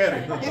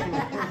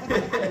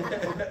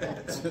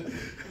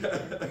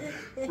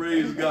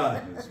 Praise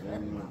God.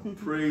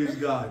 Praise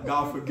God.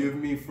 God forgive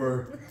me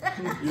for,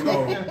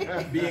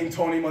 being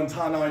Tony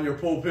Montana on your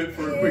pulpit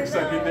for a quick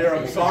second there.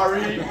 I'm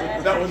sorry.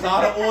 That was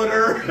out of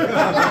order.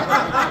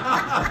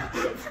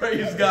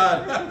 Praise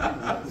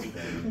God.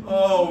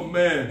 Oh,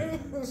 man.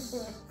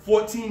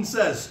 14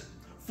 says,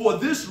 for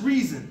this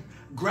reason,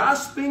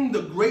 grasping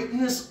the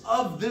greatness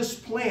of this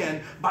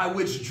plan by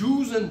which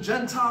Jews and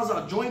Gentiles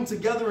are joined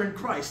together in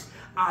Christ,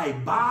 I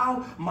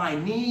bow my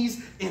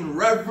knees in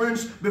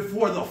reverence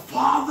before the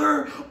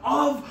Father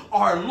of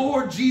our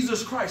Lord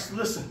Jesus Christ.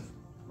 Listen.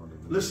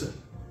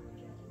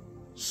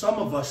 Some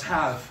of us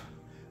have,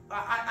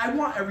 I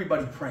want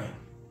everybody praying.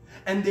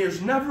 And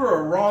there's never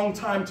a wrong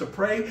time to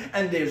pray,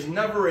 and there's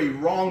never a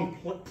wrong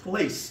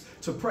place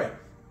to pray.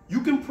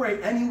 You can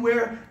pray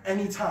anywhere,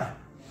 anytime.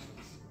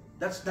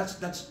 That's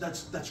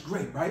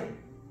great, right?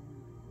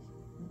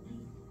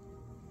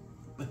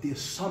 But there's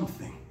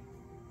something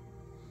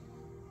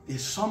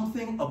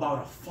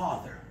about a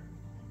father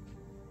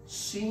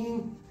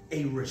seeing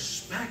a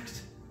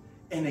respect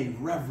and a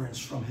reverence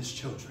from his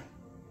children.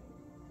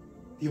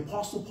 The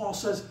Apostle Paul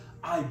says,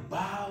 I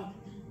bow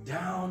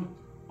down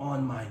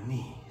on my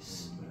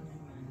knees.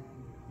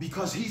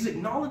 Because he's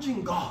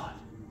acknowledging God.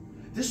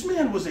 This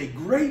man was a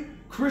great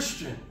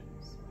Christian.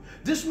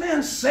 This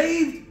man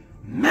saved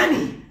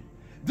many.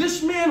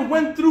 This man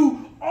went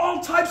through all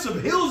types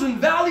of hills and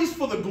valleys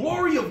for the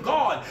glory of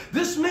God.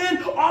 This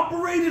man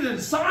operated in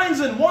signs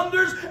and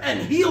wonders and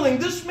healing.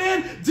 This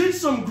man did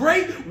some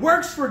great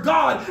works for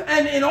God.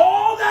 And in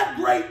all that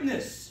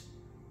greatness,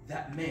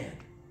 that man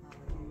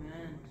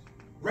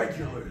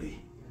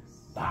regularly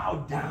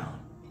bowed down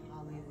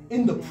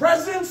in the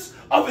presence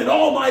of an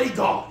almighty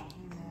God.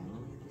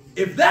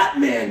 If that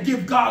man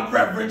give God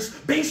reverence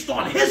based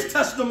on his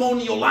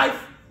testimonial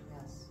life,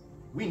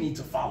 we need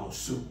to follow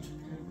suit.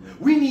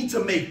 We need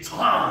to make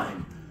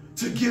time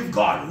to give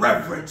God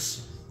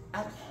reverence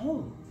at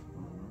home.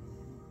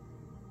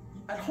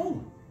 At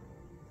home.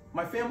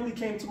 My family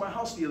came to my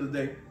house the other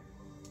day.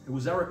 It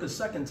was Erica's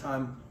second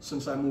time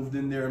since I moved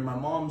in there, and my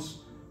mom's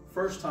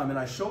first time, and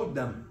I showed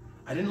them.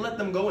 I didn't let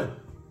them go in,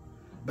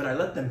 but I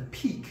let them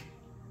peek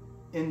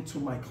into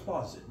my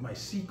closet, my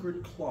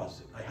secret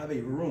closet. I have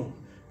a room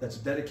that's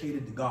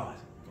dedicated to God,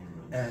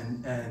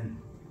 and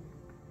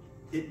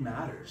it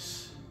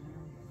matters.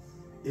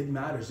 It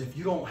matters. If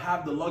you don't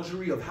have the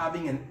luxury of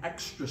having an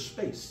extra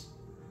space,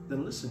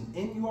 then listen,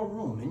 in your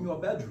room, in your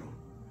bedroom,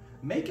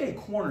 make a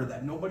corner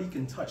that nobody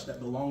can touch that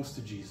belongs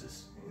to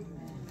Jesus.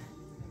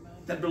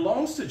 That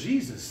belongs to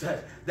Jesus.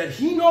 That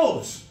he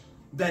knows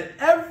that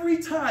every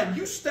time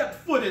you step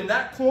foot in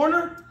that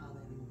corner,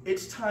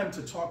 it's time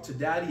to talk to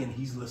Daddy and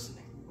he's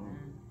listening.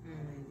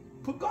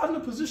 Put God in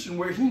a position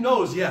where he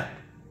knows, yeah,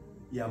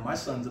 my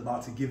son's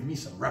about to give me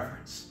some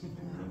reverence.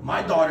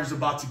 My daughter's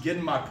about to get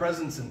in my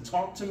presence and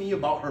talk to me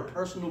about her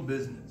personal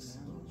business.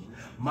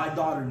 My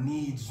daughter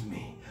needs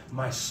me.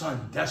 My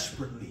son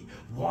desperately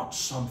wants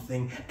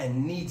something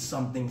and needs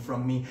something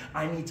from me.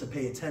 I need to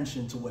pay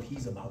attention to what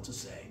he's about to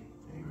say.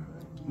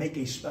 Make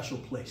a special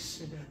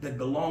place that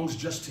belongs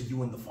just to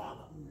you and the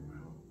Father.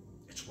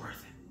 It's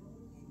worth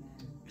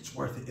it. It's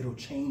worth it. It'll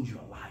change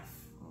your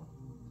life.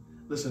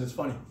 Listen, it's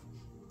funny.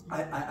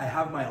 I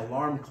have my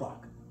alarm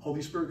clock.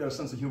 Holy Spirit got a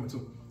sense of humor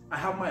too. I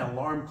have my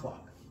alarm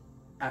clock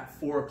at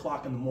 4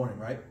 o'clock in the morning,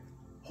 right?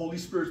 Holy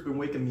Spirit's been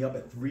waking me up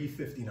at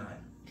 3:59.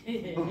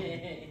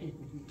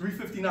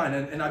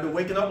 3:59, and I've been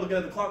waking up looking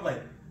at the clock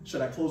like,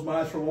 should I close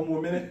my eyes for one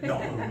more minute? No.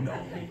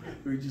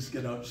 We just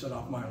get up, shut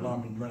off my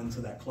alarm, and run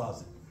into that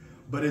closet.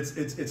 But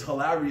it's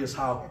hilarious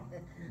how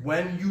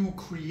when you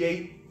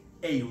create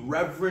a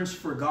reverence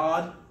for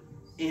God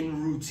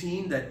in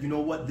routine, that you know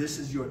what, this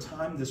is your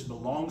time, this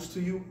belongs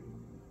to you,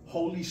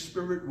 Holy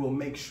Spirit will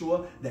make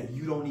sure that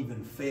you don't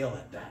even fail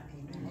at that.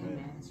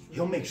 Amen.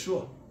 He'll make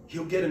sure.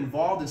 He'll get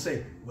involved and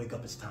say, wake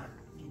up, it's time.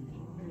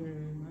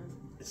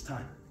 It's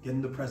time. Get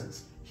in the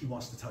presence. He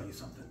wants to tell you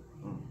something.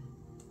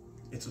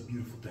 It's a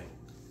beautiful thing.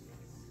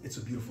 It's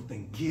a beautiful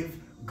thing. Give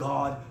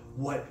God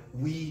what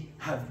we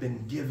have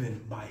been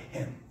given by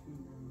him.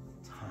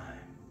 Time.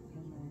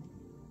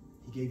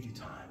 He gave you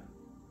time.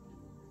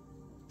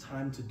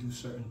 Time to do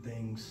certain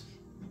things.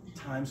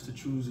 Times to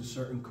choose a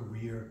certain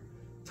career.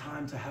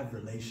 Time to have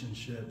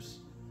relationships.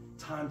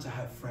 Time to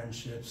have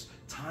friendships.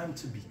 Time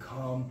to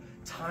become.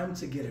 Time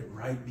to get it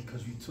right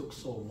because you took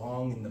so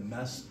long in the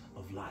mess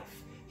of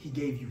life. He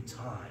gave you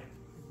time.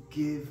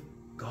 Give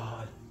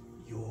God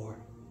your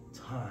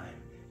time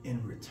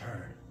in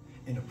return,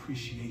 in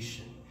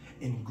appreciation,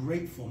 in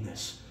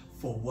gratefulness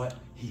for what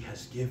he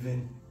has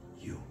given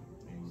you.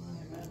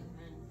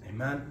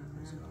 Amen.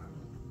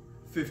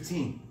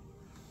 15.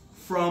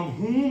 From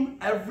whom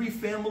every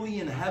family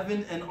in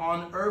heaven and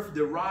on earth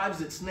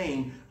derives its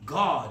name,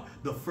 God,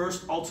 the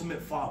first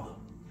ultimate Father.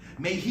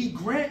 May he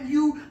grant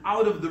you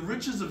out of the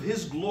riches of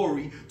his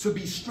glory to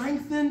be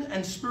strengthened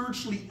and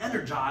spiritually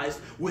energized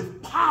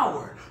with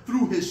power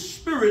through his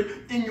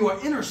Spirit in your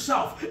inner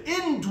self,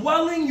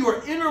 indwelling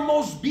your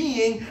innermost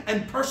being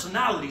and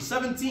personality.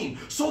 17.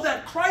 So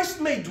that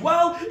Christ may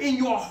dwell in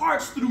your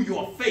hearts through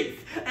your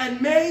faith.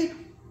 And may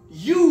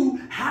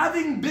you,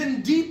 having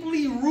been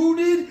deeply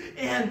rooted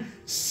and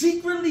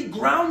secretly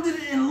grounded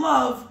in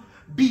love,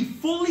 be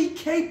fully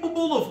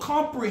capable of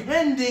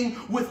comprehending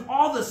with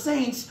all the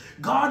saints,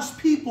 God's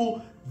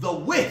people, the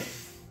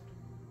width,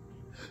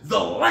 the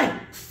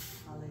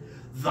length,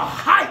 the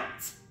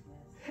height,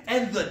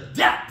 and the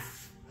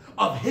depth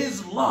of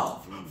his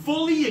love.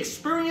 Fully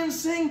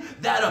experiencing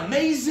that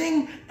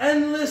amazing,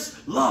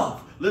 endless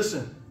love.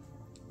 Listen,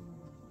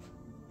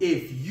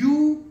 if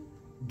you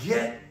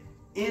get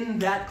in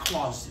that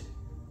closet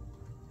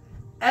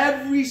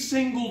every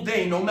single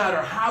day, no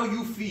matter how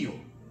you feel,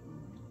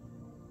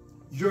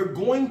 you're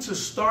going to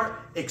start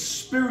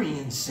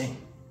experiencing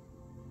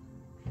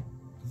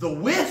the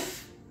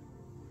width,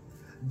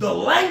 the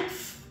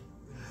length,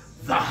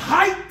 the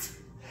height,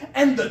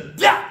 and the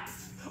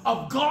depth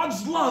of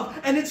God's love,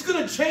 and it's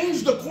going to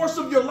change the course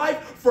of your life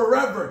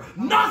forever.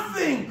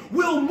 Nothing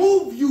will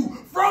move you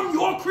from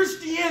your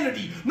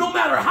Christianity, no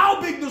matter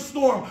how big the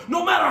storm,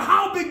 no matter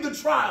how big the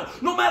trial,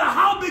 no matter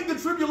how big the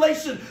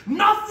tribulation.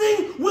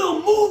 Nothing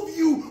will move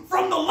you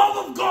from the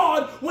love of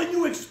God when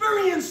you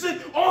experience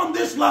it on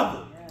this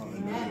level.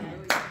 Amen.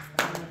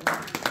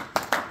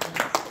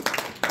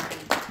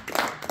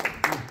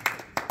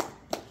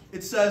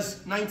 It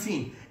says,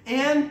 19,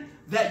 and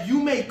that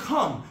you may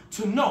come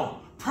to know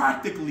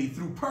practically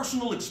through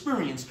personal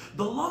experience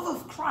the love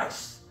of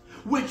Christ,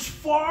 which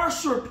far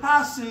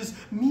surpasses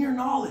mere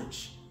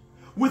knowledge.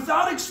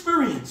 Without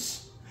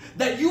experience,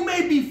 that you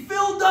may be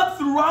filled up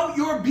throughout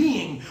your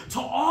being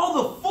to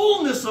all the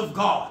fullness of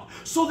God,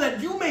 so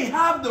that you may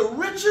have the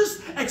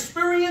richest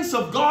experience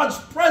of God's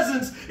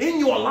presence in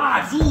your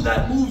lives. Ooh,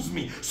 that moves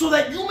me. So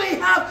that you may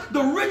have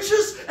the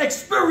richest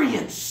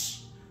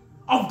experience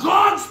of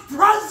God's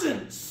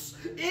presence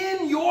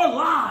in your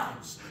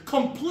lives,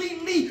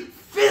 completely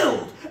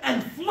filled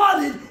and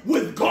flooded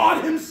with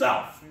God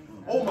himself.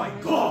 Oh my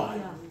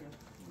God.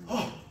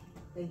 Oh,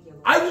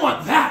 I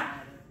want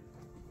that.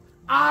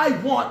 I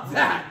want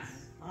that.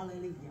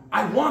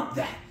 I want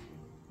that.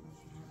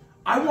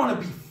 I want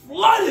to be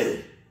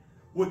flooded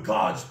with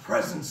God's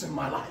presence in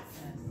my life.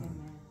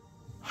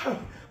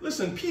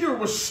 Listen, Peter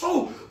was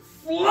so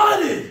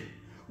flooded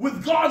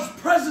with God's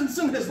presence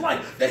in his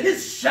life that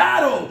his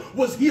shadow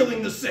was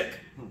healing the sick.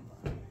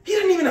 He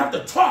didn't even have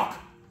to talk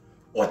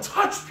or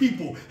touch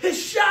people. His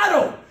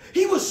shadow,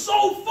 he was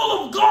so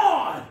full of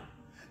God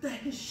that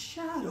his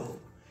shadow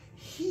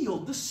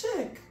healed the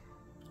sick.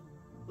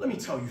 Let me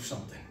tell you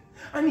something.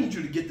 I need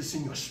you to get this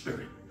in your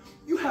spirit.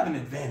 You have an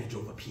advantage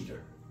over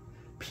Peter.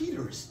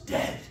 Peter is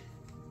dead.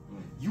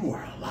 You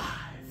are alive.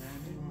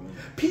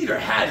 Peter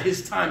had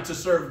his time to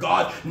serve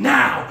God.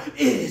 Now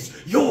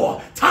is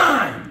your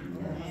time.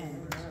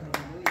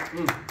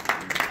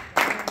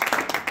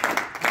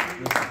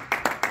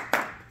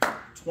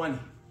 20.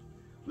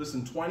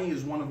 Listen, 20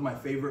 is one of my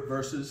favorite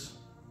verses.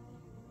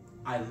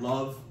 I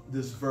love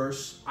this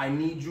verse. I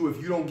need you,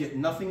 if you don't get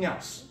nothing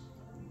else,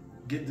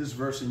 get this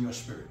verse in your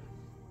spirit.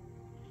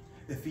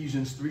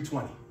 Ephesians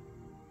 3:20.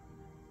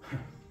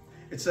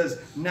 It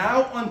says,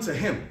 now unto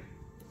him.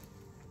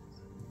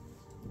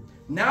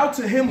 Now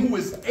to him who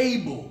is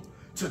able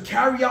to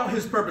carry out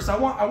his purpose. I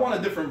want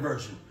a different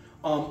version.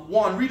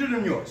 Juan, read it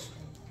in yours.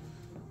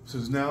 It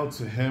says, now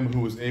to him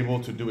who is able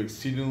to do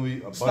exceedingly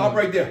abundantly. Stop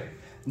right there.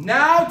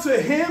 Now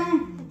to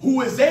him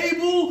who is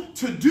able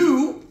to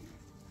do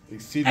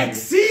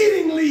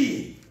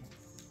exceedingly.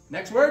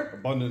 Next word.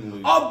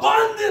 Abundantly.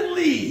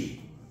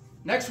 Abundantly.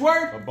 Next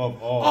word.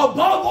 Above all.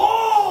 Above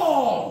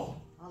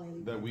all.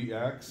 That we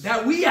ask.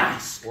 That we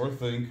ask. Or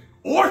think.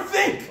 Or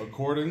think.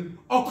 According.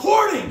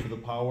 According. To the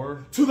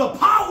power. To the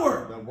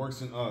power. That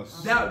works in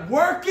us. That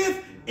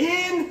worketh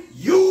in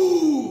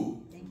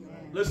you.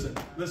 Listen.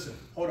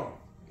 Hold on.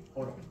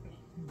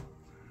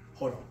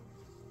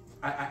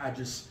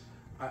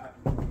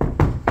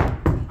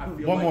 I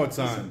feel one like, more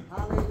time.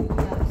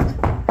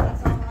 Hallelujah.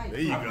 That's all right.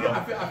 There you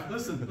go.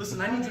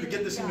 Listen, I need you to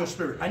get this in your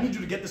spirit. I need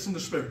you to get this in the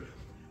spirit.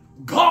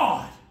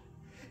 God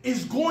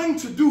is going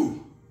to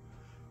do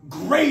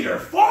greater,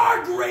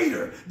 far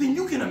greater than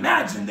you can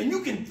imagine, than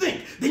you can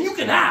think, than you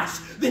can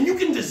ask, than you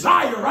can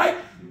desire, right?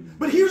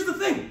 But here's the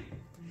thing.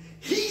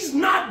 He's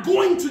not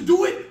going to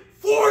do it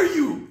for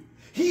you.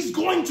 He's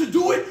going to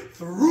do it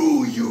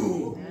through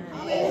you.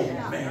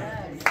 Oh,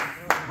 man.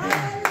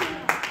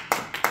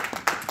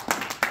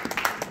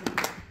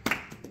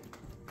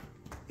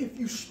 If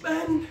you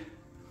spend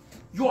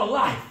your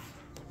life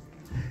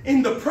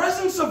in the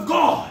presence of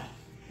God,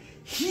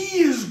 He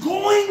is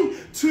going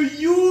to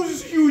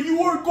use you.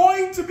 You are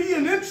going to be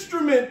an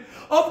instrument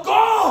of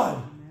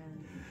God.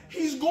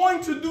 He's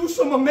going to do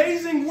some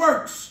amazing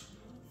works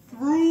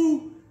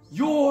through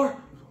your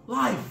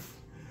life.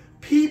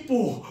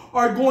 People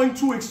are going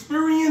to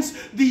experience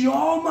the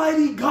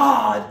Almighty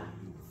God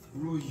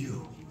through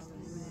you.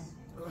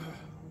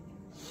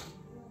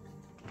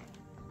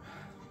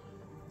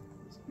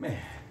 Man.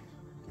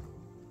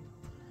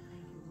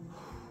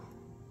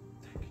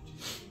 Thank you,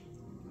 Jesus.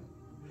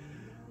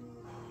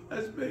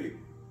 That's big.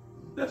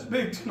 That's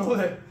big to know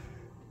that,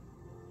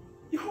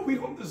 we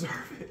don't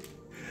deserve it.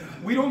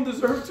 We don't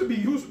deserve to be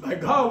used by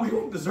God. We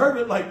don't deserve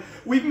it. Like,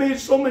 we've made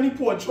so many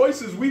poor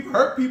choices. We've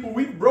hurt people.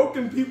 We've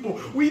broken people.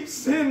 We've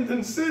sinned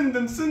and sinned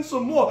and sinned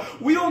some more.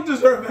 We don't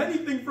deserve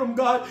anything from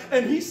God.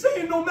 And He's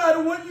saying, no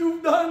matter what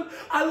you've done,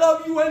 I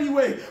love you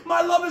anyway.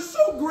 My love is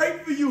so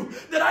great for you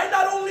that I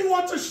not only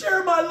want to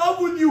share my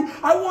love with you,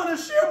 I want to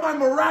share my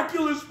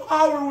miraculous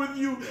power with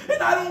you.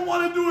 And I don't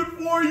want to do it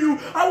for you.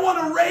 I want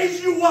to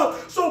raise you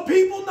up so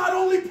people not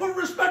only put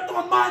respect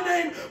on my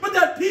name, but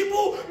that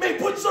people may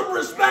put some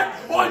respect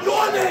on your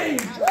name.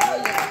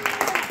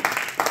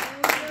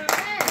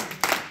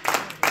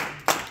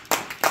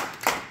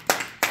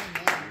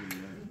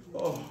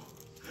 Oh,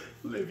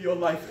 live your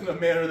life in a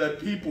manner that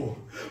people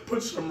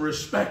put some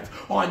respect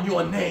on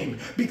your name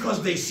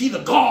because they see the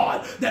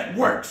God that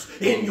works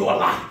in your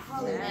life.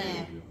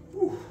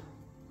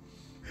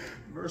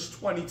 Verse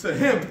 20, to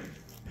Him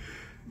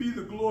be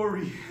the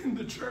glory in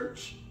the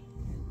church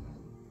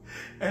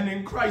and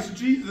in Christ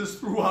Jesus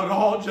throughout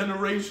all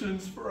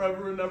generations,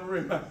 forever and ever.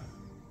 Amen.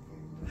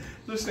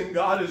 Listen,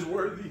 God is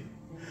worthy.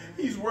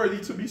 He's worthy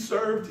to be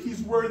served.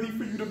 He's worthy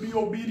for you to be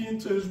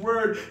obedient to His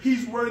word.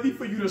 He's worthy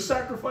for you to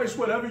sacrifice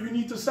whatever you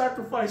need to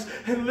sacrifice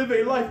and live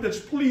a life that's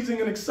pleasing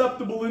and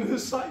acceptable in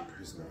His sight.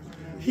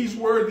 He's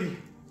worthy.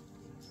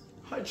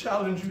 I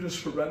challenge you to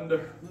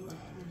surrender.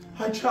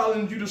 I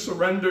challenge you to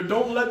surrender.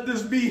 Don't let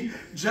this be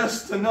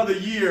just another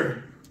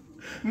year.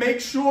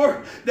 Make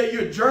sure that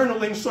you're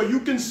journaling so you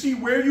can see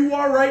where you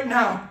are right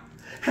now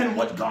and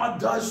what God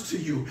does to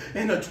you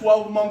in a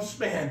 12-month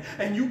span.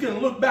 And you can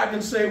look back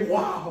and say,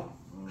 wow,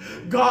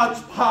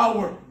 God's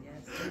power,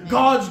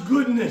 God's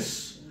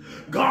goodness,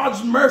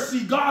 God's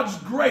mercy, God's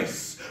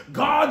grace,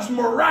 God's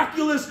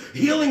miraculous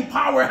healing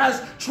power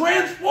has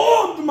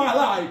transformed my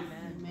life.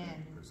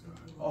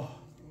 Oh,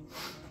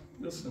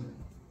 listen,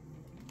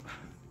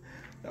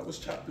 that was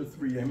chapter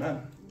 3,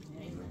 amen.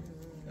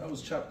 That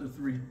was chapter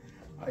 3.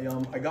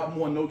 I got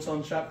more notes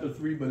on chapter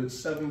 3, but it's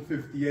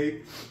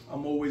 7:58.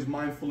 I'm always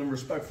mindful and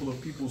respectful of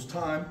people's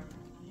time.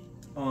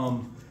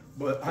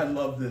 But I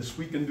love this.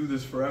 We can do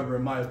this forever,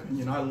 in my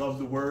opinion. I love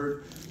the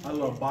word. I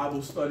love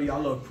Bible study. I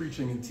love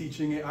preaching and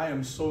teaching it. I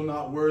am so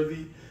not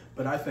worthy,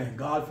 but I thank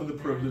God for the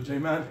privilege.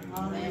 Amen.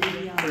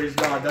 Hallelujah. Praise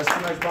God. That's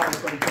tonight's Bible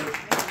study, church.